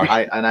absolutely are.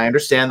 I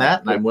understand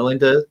that, and I'm willing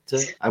to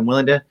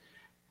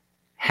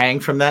hang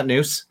from that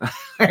noose.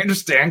 I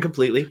understand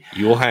completely.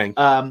 You will hang.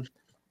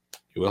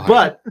 You will hang.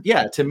 But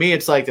yeah, to me,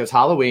 it's like there's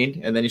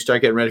Halloween, and then you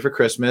start getting ready for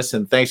Christmas,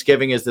 and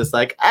Thanksgiving is this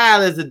like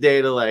there's a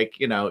day to like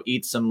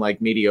eat some like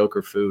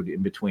mediocre food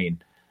in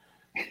between.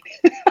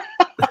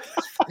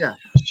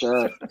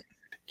 Sure.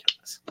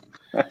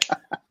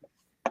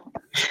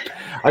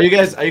 Are you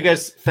guys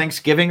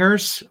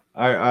Thanksgivingers?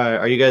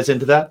 Are you guys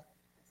into that?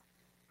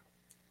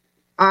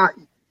 I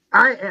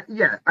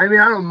mean,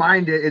 I don't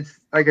mind it. It's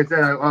like I said.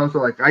 I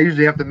also I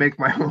usually have to make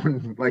my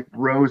own like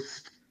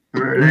roast.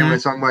 Anyway,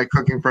 so I'm like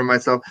cooking for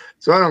myself.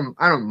 So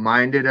I don't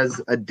mind it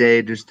as a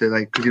day just to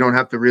because you don't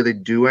have to really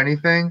do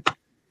anything. It's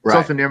Right.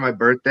 also near my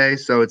birthday,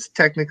 so it's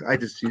technically I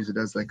just use it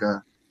as like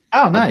a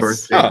Nice.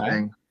 birthday Oh,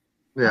 thing.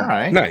 all Yeah.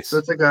 right. nice. So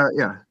it's like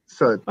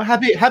So Well,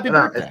 happy no,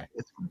 birthday.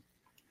 it's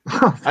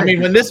I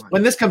mean,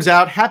 when this comes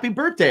out, happy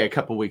birthday a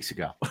couple weeks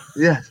ago.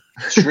 yes,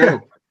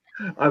 True.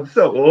 I'm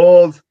so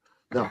old.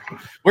 No,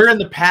 We're in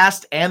the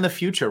past and the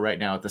future right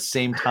now at the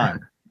same time.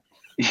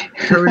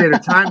 Terminator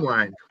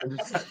timeline.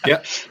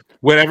 Yep.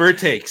 Whatever it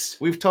takes.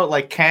 We've told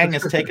like Kang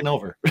has taken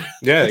over.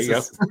 Yeah, there you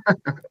go.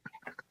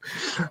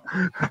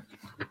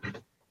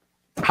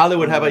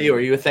 Hollywood, how about you? Are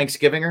you a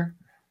Thanksgivinger?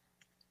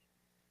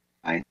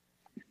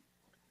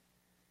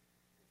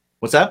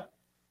 What's that?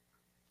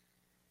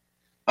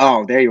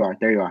 Oh, there you are.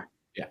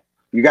 Yeah.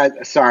 You guys,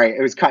 sorry,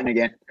 it was cutting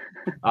again.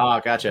 Oh,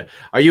 gotcha.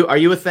 Are you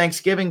a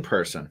Thanksgiving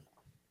person?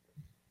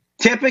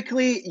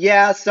 Typically,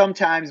 yeah,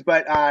 sometimes,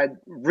 but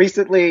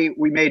recently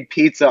we made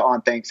pizza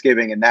on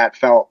Thanksgiving and that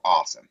felt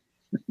awesome.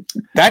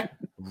 That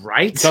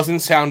Right? doesn't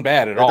sound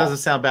bad at That all. doesn't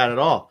sound bad at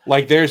all.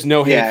 Like there's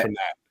no hate Yeah. from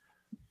that.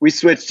 We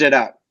switched it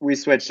up.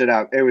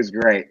 It was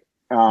great.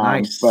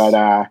 Nice.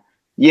 But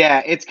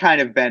yeah, it's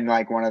kind of been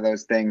like one of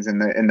those things in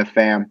the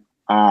fam.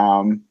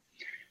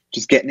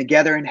 Just getting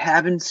together and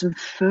having some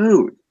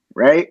food,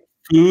 right?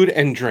 Food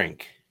and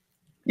drink.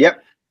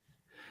 Yep.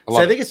 I So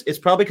love I think it's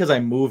probably because I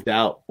moved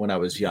out when I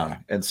was young,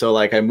 and so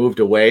like I moved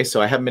away, so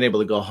I haven't been able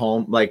to go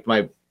home. Like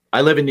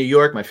I live in New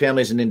York, my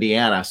family's in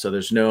Indiana, so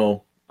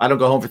I don't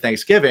go home for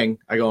Thanksgiving.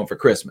 I go home for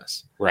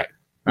Christmas. Right.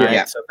 Right.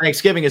 Yeah. So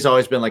Thanksgiving has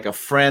always been like a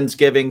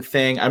Friendsgiving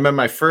thing. I remember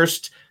my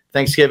first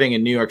Thanksgiving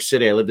in New York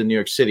City. I lived in New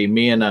York City.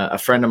 Me and a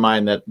friend of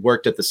mine that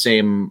worked at the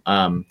same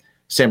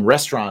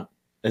restaurant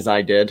as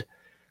I did.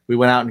 We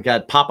went out and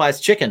got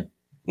Popeye's chicken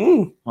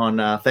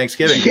on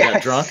Thanksgiving. We got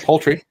Yes. drunk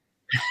Poultry.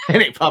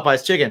 and ate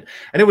Popeye's chicken,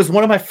 and it was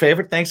one of my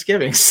favorite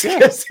Thanksgivings.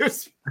 Yes, it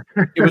was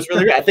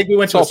really good. I think we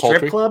went to a It's all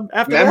strip poultry. club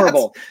after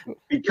Memorable. that.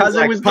 Because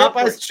Like it was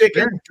Popeye's different.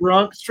 chicken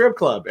drunk strip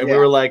club, and we Yeah.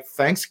 were like, That's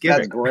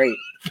Thanksgiving. great.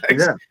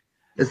 Yeah.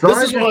 As long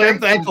This as is you're what I'm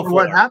thankful thankful for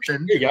what for.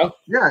 happened. Here you go.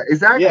 Yeah,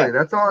 exactly. Yeah.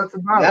 That's all it's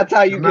about. That's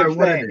how you no matter give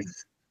what it thanks.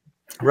 is.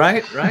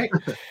 Right.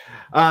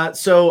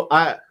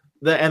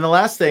 The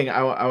last thing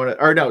I want to,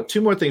 or no,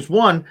 two more things.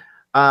 One,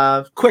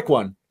 quick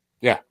one.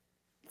 Yeah.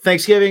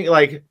 Thanksgiving,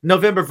 like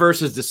November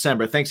versus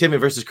December, Thanksgiving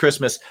versus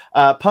Christmas,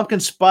 pumpkin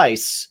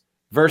spice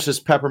versus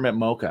peppermint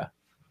mocha.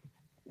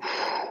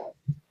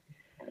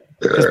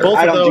 Because both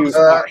I of don't those do-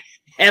 are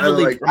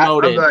heavily I'm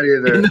promoted not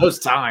either. in those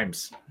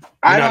times.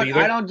 I Not don't.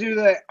 either?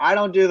 I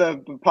don't do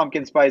the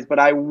pumpkin spice, but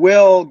I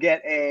will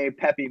get a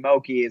peppy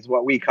mochi, is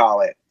what we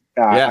call it.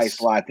 Yes.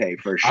 Iced latte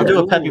for I'll do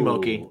sure. a peppy Ooh.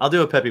 mochi. I'll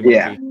do a peppy mochi.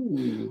 Yeah. I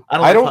don't I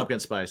like don't- pumpkin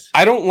spice.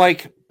 I don't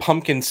like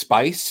pumpkin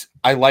spice.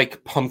 I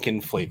like pumpkin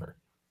flavor.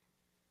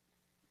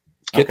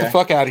 Get the Okay.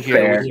 fuck out of here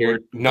Fair. with your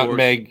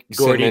nutmeg,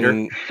 gourd eater.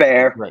 cinnamon.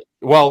 Fair. Right.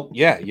 Well,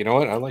 yeah, you know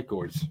what? I like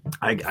gourds.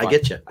 I Fine.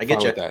 get you. I get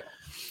Fine you. with that.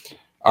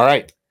 All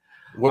right.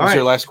 What All was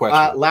your right. last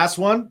question? Last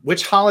one.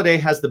 Which holiday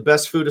has the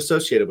best food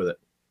associated with it?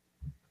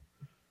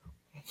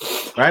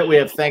 All right. We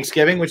have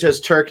Thanksgiving, which has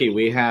turkey.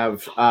 We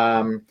have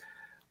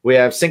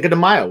Cinco de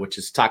Mayo, which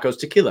is tacos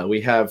tequila. We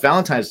have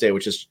Valentine's Day,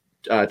 which is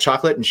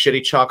chocolate and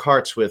shitty chalk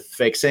hearts with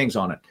fake sayings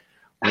on it.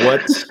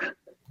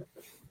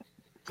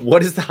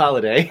 What is the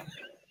holiday?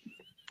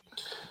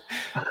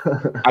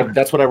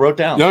 That's what I wrote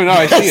down. No,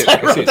 I see it. I I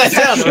see wrote that it.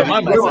 down to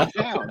remind myself.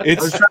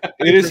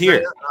 It is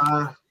here.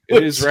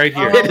 It is right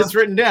here. It is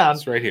written down.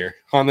 It's right here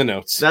on the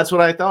notes. That's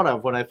what I thought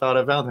of when I thought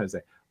of Valentine's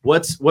Day.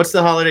 What's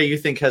the holiday you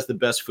think has the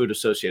best food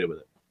associated with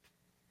it?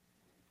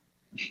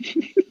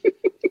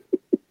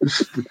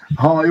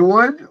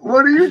 Hollywood,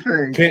 what do you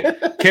think?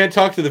 Can't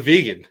talk to the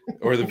vegan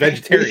or the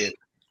vegetarian.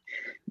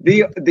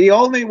 The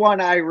only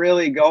one I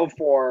really go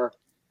for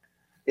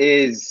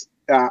is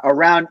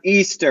around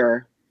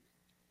Easter.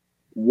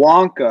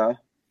 Wonka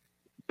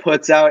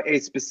puts out a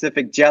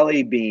specific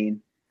jelly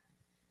bean,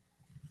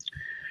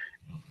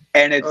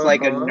 and it's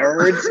like a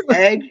nerd's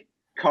egg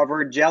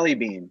covered jelly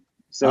bean.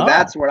 So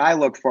that's what I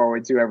look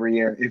forward to every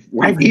year.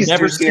 When I've Easter's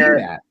never seen here,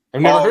 that.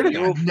 I've never heard of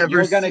you're, that.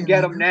 you're gonna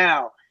get them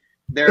now.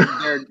 They're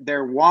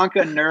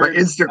Wonka nerd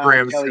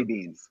Instagrams. jelly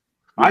beans.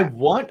 I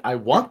want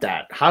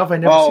that. How have I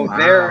never seen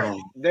that?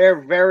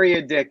 They're very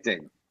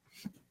addicting.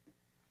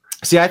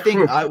 See, I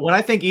think when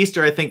I think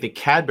Easter, I think the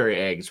Cadbury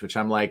eggs, which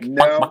I'm like,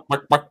 No,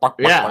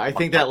 yeah, I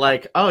think that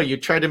like, oh, you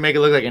tried to make it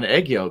look like an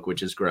egg yolk,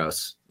 which is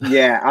gross.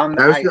 yeah,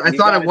 I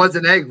thought it was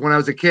an egg when I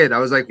was a kid. I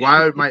was like,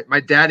 why would my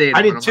dad ate it?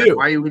 I did I'm too. Like,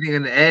 why are you eating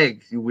an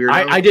egg, you weirdo?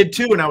 I did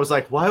too, and I was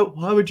like, why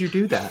would you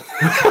do that?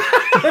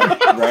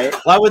 right.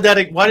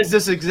 Why does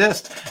this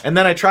exist? And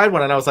then I tried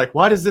one, and I was like,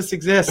 why does this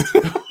exist?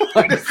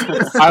 Why does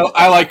this-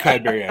 I like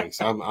Cadbury eggs.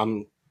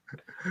 I'm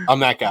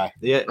that guy.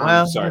 Yeah,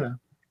 well, sorry. you know.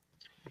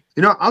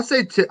 You know, I'll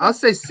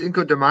say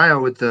Cinco de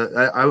Mayo with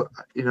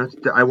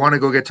I want to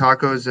go get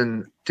tacos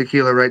and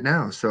tequila right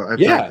now. So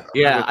Yeah.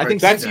 I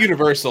think That's Cinco-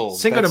 universal.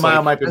 Cinco de That's Mayo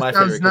like- might be my that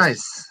sounds favorite. 'cause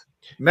nice.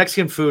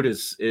 Mexican food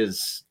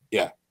is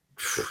Yeah.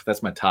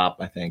 That's my top,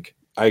 I think.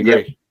 I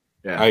agree.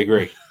 Yeah. I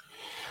agree.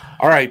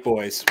 All right,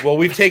 boys. Well,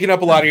 we've taken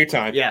up a lot of your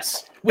time.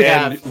 Yes.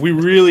 And we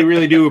really,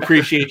 really do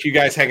appreciate you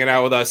guys hanging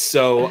out with us.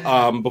 So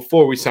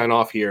before we sign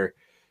off here,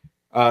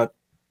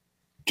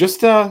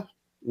 just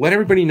let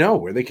everybody know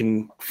where they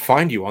can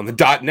find you on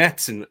the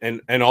 .nets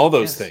and all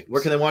those things.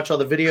 Where can they watch all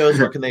the videos?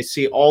 Where can they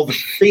see all the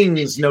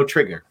things No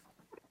Trigger?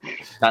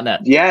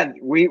 .net. Yeah,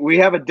 we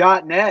have a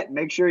 .net.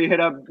 Make sure you hit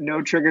up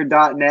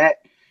notrigger.net.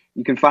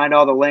 You can find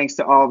all the links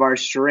to all of our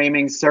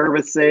streaming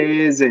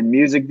services and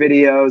music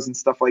videos and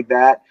stuff like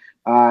that.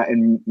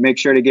 And make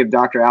sure to give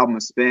Dr. Album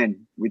a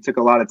spin. We took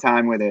a lot of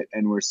time with it,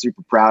 and we're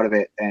super proud of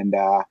it. And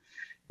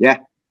yeah.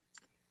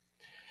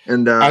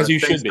 And As you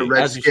thanks should be. to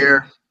Red As you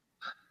Scare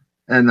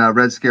and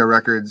Red Scare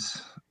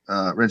Records,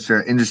 Red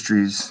Scare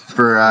Industries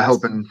for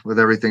helping with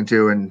everything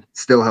too, and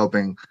still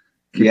helping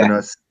keeping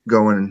us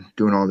going and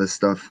doing all this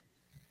stuff.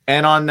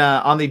 And on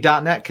the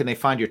 .net, can they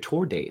find your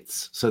tour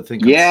dates? So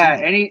think. Yeah,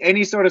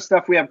 any sort of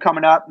stuff we have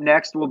coming up.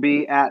 Next will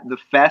be at the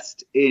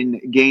Fest in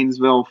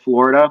Gainesville,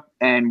 Florida,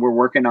 and we're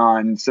working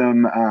on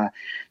some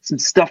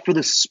stuff for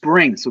the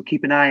spring. So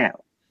keep an eye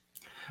out.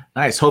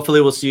 Nice.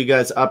 Hopefully, we'll see you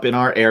guys up in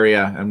our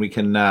area, and we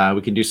can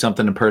do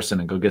something in person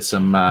and go get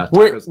some.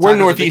 We're tacos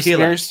and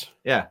tequila. Northeasterners.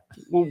 Yeah.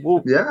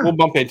 We'll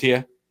bump into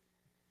you.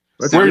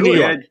 Let's We're in do New it.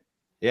 York,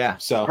 Yeah.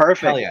 so Perfect.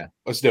 Hell yeah.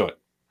 let's do it.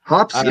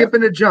 Hop, skip,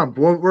 and a jump.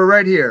 We're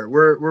right here.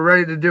 We're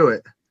ready to do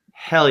it.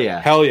 Hell yeah.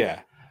 Hell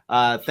yeah.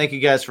 Thank you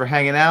guys for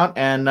hanging out,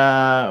 and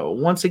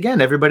once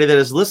again, everybody that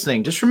is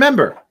listening, just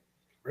remember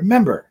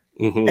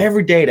Mhm.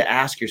 every day to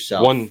ask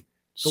yourself One the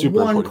super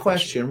one important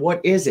question: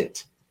 what is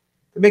it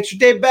that makes your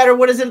day better?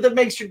 What is it that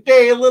makes your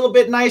day a little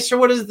bit nicer?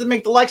 What is it that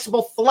make the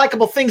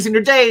likable things in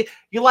your day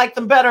you like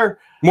them better?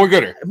 More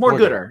gooder.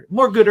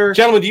 More gooder.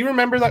 Gentlemen, do you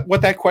remember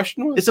what that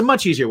question was? It's a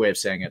much easier way of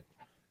saying it.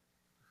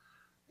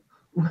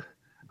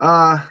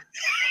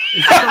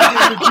 It's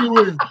something to do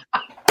with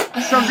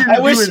something to I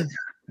do wish- with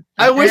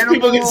I wish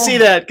people could animal- see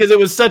that because it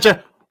was such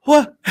a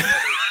what?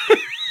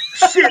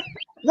 Shit!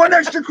 One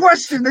extra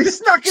question. They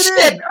snuck it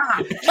Shit. in.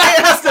 Ah,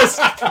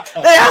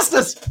 They asked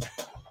us.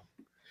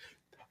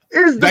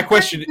 is the That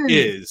question bacon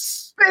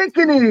is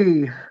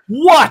bacony?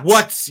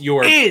 what's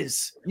your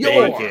is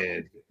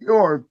bacon?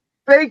 Your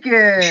bacon.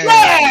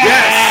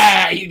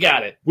 Yeah, you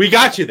got it. We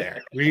got you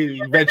there.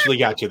 We eventually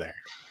got you there.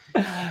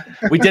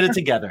 We did it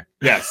together.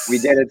 Yes. We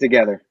did it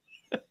together.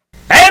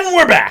 And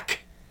we're back.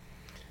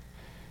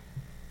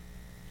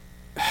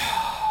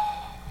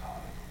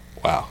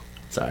 Wow.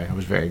 Sorry, I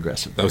was very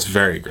aggressive. That was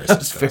very aggressive. That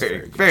was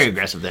very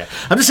aggressive there.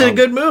 I'm just in a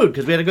good mood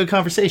because we had a good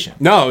conversation.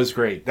 No, it was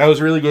great. That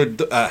was really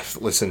good.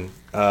 Listen,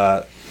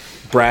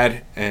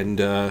 Brad and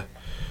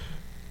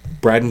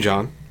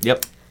John.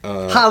 Yep.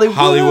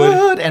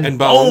 Hollywood and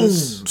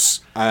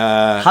Bones.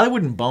 Uh,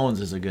 Hollywood and Bones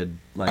is a good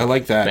I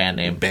like that band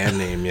name. Band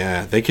name,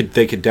 yeah. They could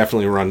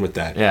definitely run with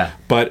that. Yeah.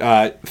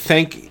 But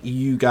thank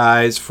you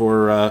guys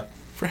for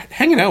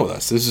hanging out with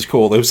us. This is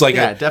cool. It was like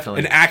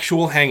definitely an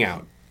actual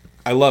hangout.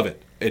 I love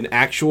it. An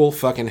actual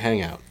fucking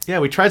hangout. Yeah,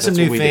 we tried some That's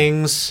what new we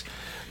things.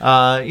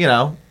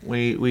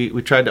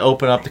 We tried to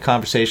open up the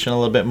conversation a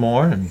little bit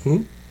more,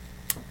 and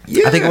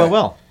Yeah. I think it went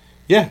well.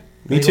 Yeah, me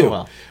think it too. went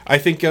well. I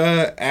think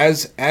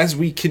as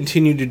we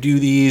continue to do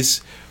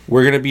these,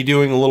 we're going to be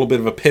doing a little bit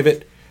of a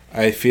pivot.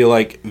 I feel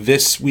like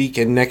this week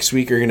and next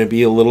week are going to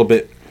be a little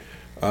bit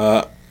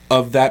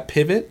of that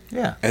pivot.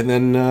 Yeah. And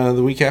then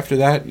the week after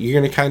that, you're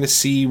going to kind of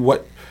see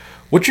what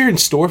you're in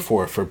store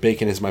for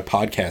Bacon Is My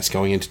Podcast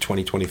going into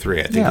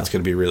 2023. I think it's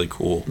going to be really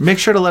cool. Make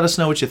sure to let us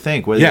know what you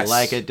think, whether Yes. you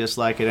like it,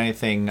 dislike it,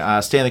 anything.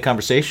 Stay in the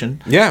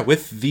conversation. Yeah,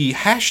 with the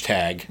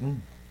hashtag.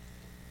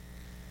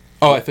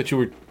 Oh, I thought you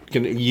were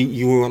gonna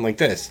you went like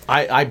this.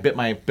 I bit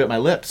my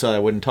lip so I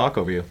wouldn't talk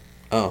over you.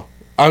 Oh,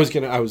 I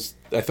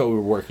thought we were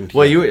working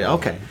together. Well,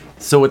 okay.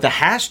 So with the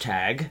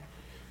hashtag,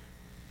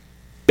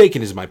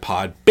 Bacon is my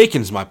pod.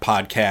 Bacon's my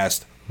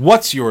podcast.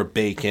 What's your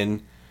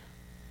bacon?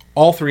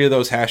 All three of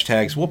those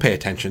hashtags. We'll pay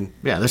attention.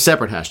 yeah, they're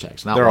separate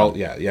hashtags. Not They're one. all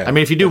yeah. I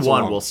mean, if you do That's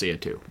one, long. we'll see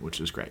it too,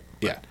 which is great.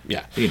 Yeah. You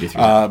can do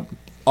three.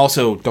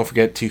 Also, don't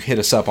forget to hit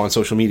us up on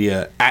social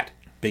media at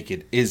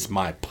Bacon is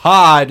my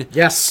pod.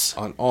 Yes.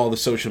 On all the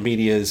social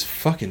medias.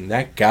 Fucking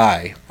that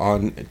guy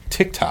on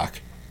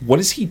TikTok. What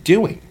is he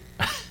doing?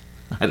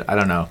 I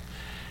don't know.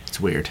 It's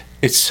weird.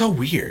 It's so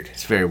weird.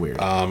 It's very weird.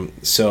 But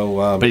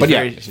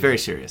He's very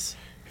serious.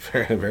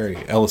 very, very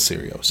El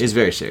Serios. He's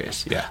very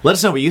serious. Yeah. Let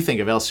us know what you think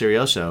of El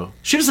Serioso.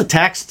 Shoot us a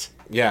text.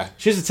 Yeah.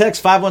 Shoot us a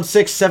text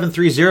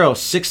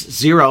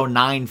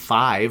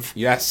 516-730-6095.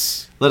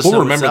 Yes. Let us we'll know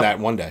what's remember up. that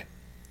one day.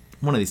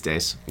 One of these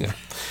days.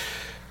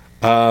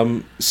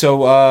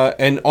 So,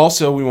 and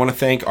also we want to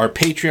thank our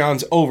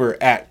Patreons over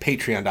at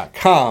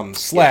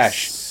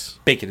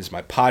patreon.com/Bacon is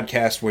my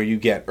podcast, where you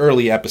get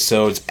early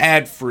episodes,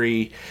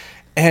 ad-free,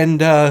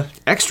 and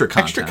Extra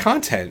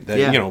content.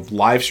 that,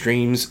 live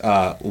streams,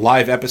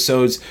 live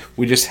episodes.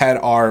 We just had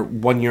our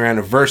 1-year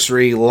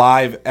anniversary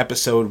live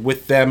episode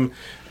with them.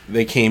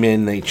 They came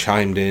in, they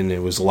chimed in.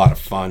 It was a lot of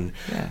fun.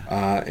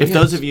 Yeah. If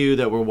those of you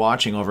that were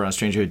watching over on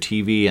Strangerhood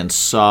TV and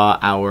saw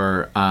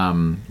our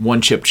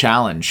one chip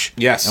challenge,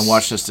 Yes. and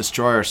watched us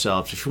destroy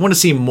ourselves, if you want to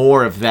see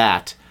more of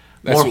that,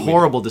 That's more what we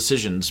horrible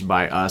decisions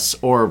by us,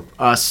 or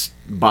us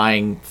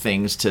buying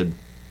things to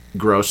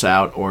gross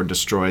out or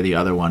destroy the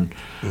other one,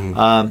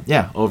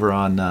 over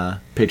on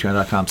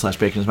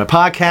patreon.com/bacon is my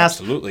podcast.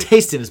 Absolutely.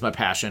 Tasting is my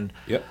passion.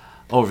 Yep.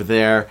 Over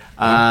there.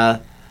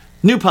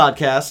 New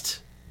podcast,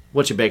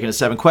 What You Bacon is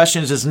 7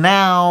 Questions, is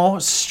now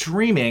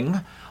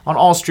streaming on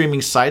all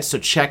streaming sites, so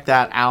check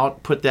that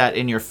out. Put that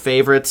in your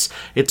favorites.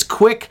 It's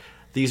quick.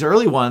 These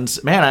early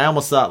ones, man, I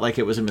almost thought like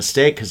it was a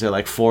mistake because they're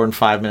like 4 and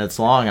 5 minutes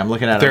long. I'm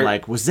looking at it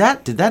like,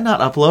 did that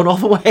not upload all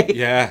the way?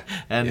 Yeah.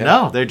 And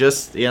no, they're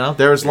just,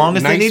 they're as long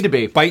as they need to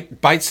be.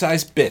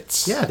 Bite-sized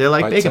bits. Yeah, they're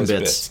like bacon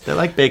Bite-sized bits. They're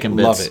like bacon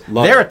bits.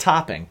 Love it. They're it. a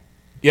topping.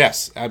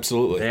 Yes,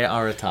 absolutely. They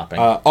are a topping.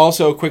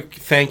 Also, a quick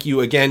thank you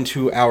again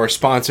to our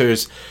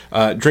sponsors,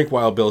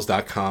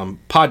 drinkwildbills.com,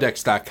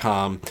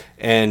 poddex.com,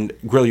 and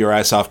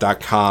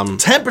grillyourassoff.com.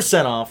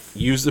 10% off.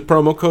 Use the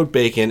promo code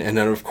BACON, and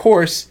then, of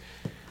course,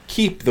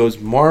 keep those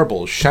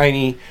marbles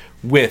shiny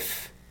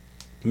with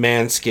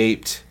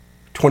Manscaped.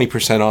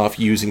 20% off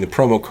using the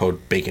promo code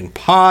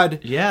BACONPOD.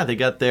 Yeah, they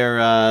got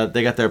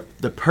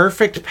the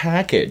perfect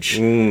package.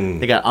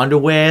 They got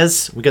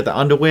underwears. We got the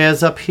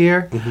underwears up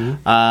here.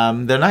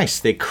 They're nice.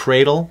 They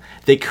cradle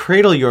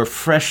your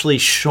freshly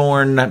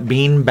shorn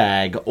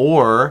beanbag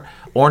or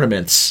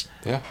ornaments.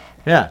 Yeah,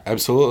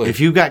 Absolutely. If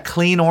you got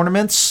clean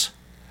ornaments,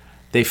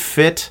 they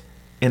fit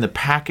in the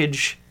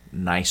package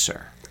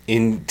nicer.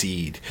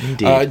 Indeed.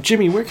 Indeed.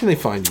 Jimmy, where can they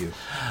find you?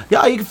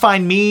 Yeah, you can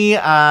find me,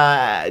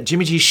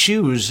 Jimmy G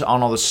Shoes,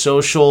 on all the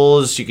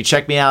socials. You can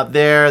check me out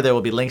there. There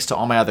will be links to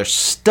all my other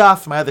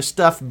stuff. My other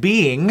stuff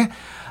being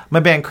my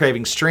band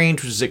Craving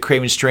Strange, which is at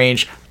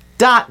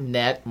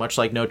cravingstrange.net, much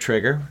like No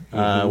Trigger.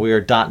 We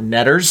are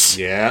 .netters.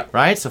 Yeah.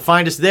 Right? So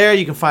find us there.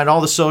 You can find all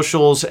the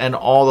socials and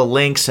all the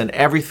links and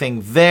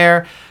everything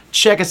there.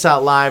 Check us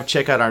out live.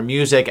 Check out our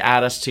music.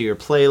 Add us to your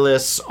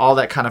playlists. All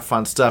that kind of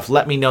fun stuff.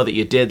 Let me know that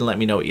you did and let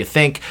me know what you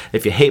think.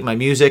 If you hate my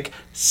music,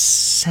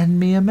 send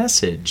me a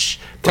message.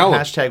 Put Tell 'em.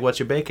 hashtag What's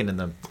Your Bacon in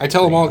them. I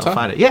tell them all the time.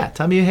 Find it. Yeah,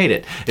 tell me you hate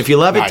it. If you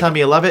love it, tell me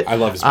you love it. I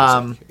love his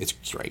music. It's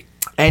great.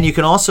 And you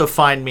can also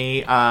find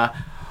me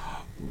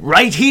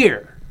right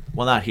here.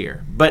 Well, not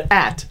here, but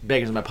at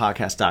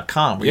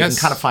baconsmypodcast.com, where you can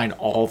kind of find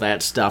all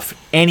that stuff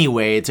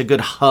anyway. It's a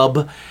good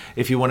hub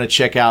if you want to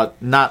check out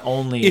not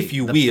only If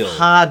you the will.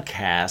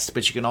 podcast,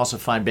 but you can also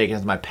find Bacon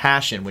is My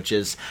Passion, which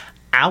is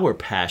our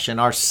passion,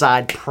 our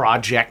side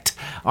project,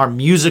 our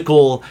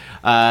musical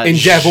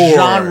Endeavor.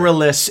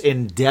 genreless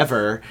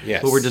endeavor.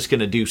 Yes. Where we're just going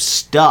to do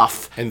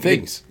stuff. And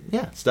things.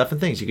 Yeah, stuff and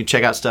things. You can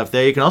check out stuff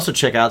there. You can also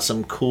check out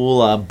some cool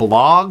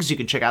blogs. You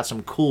can check out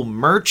some cool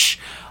merch.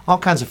 All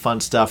kinds of fun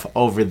stuff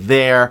over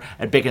there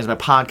at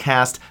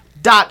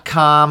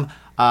baconismypodcast.com.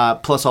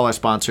 Plus all our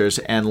sponsors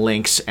and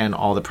links and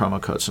all the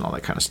promo codes and all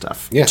that kind of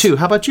stuff. Yes. Too.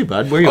 How about you,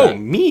 bud? Where are you Oh, at?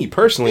 me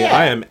personally, Yeah.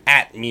 I am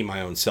at me my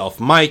own self,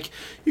 Mike.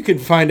 You can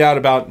find out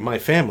about my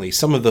family,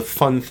 some of the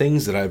fun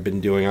things that I've been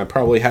doing. I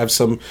probably have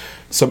some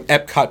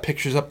Epcot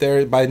pictures up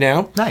there by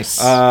now. Nice.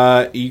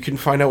 You can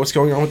find out what's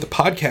going on with the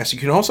podcast. You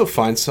can also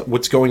find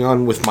what's going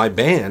on with my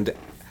band,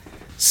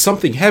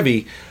 Something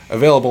Heavy,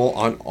 available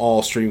on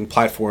all streaming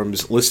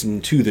platforms. Listen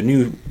to the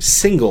new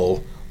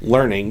single,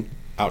 Learning,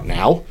 out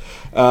now.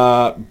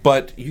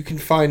 But you can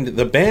find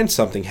the band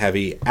Something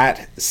Heavy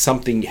at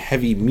Something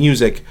Heavy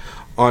Music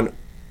on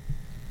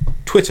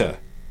Twitter,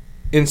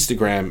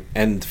 Instagram,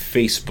 and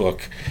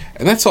Facebook.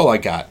 And that's all I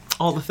got.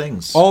 All the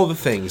things. All the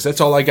things.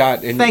 That's all I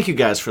got. And Thank you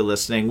guys for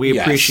listening. We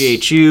Yes.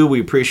 appreciate you. We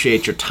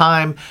appreciate your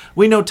time.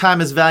 We know time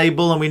is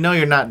valuable, and we know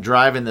you're not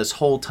driving this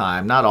whole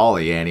time. Not all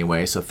of you,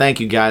 anyway. So thank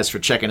you guys for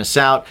checking us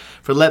out,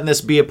 for letting this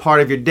be a part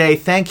of your day.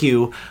 Thank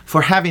you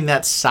for having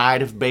that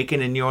side of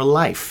bacon in your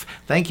life.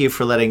 Thank you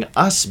for letting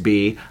us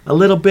be a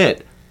little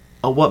bit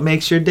of what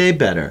makes your day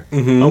better,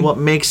 of what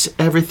makes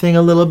everything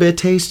a little bit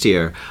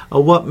tastier,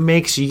 of what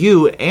makes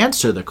you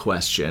answer the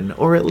question,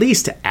 or at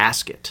least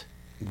ask it.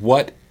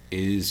 what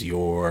is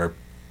your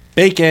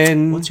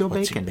bacon? What's your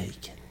bacon?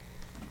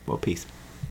 Well, peace.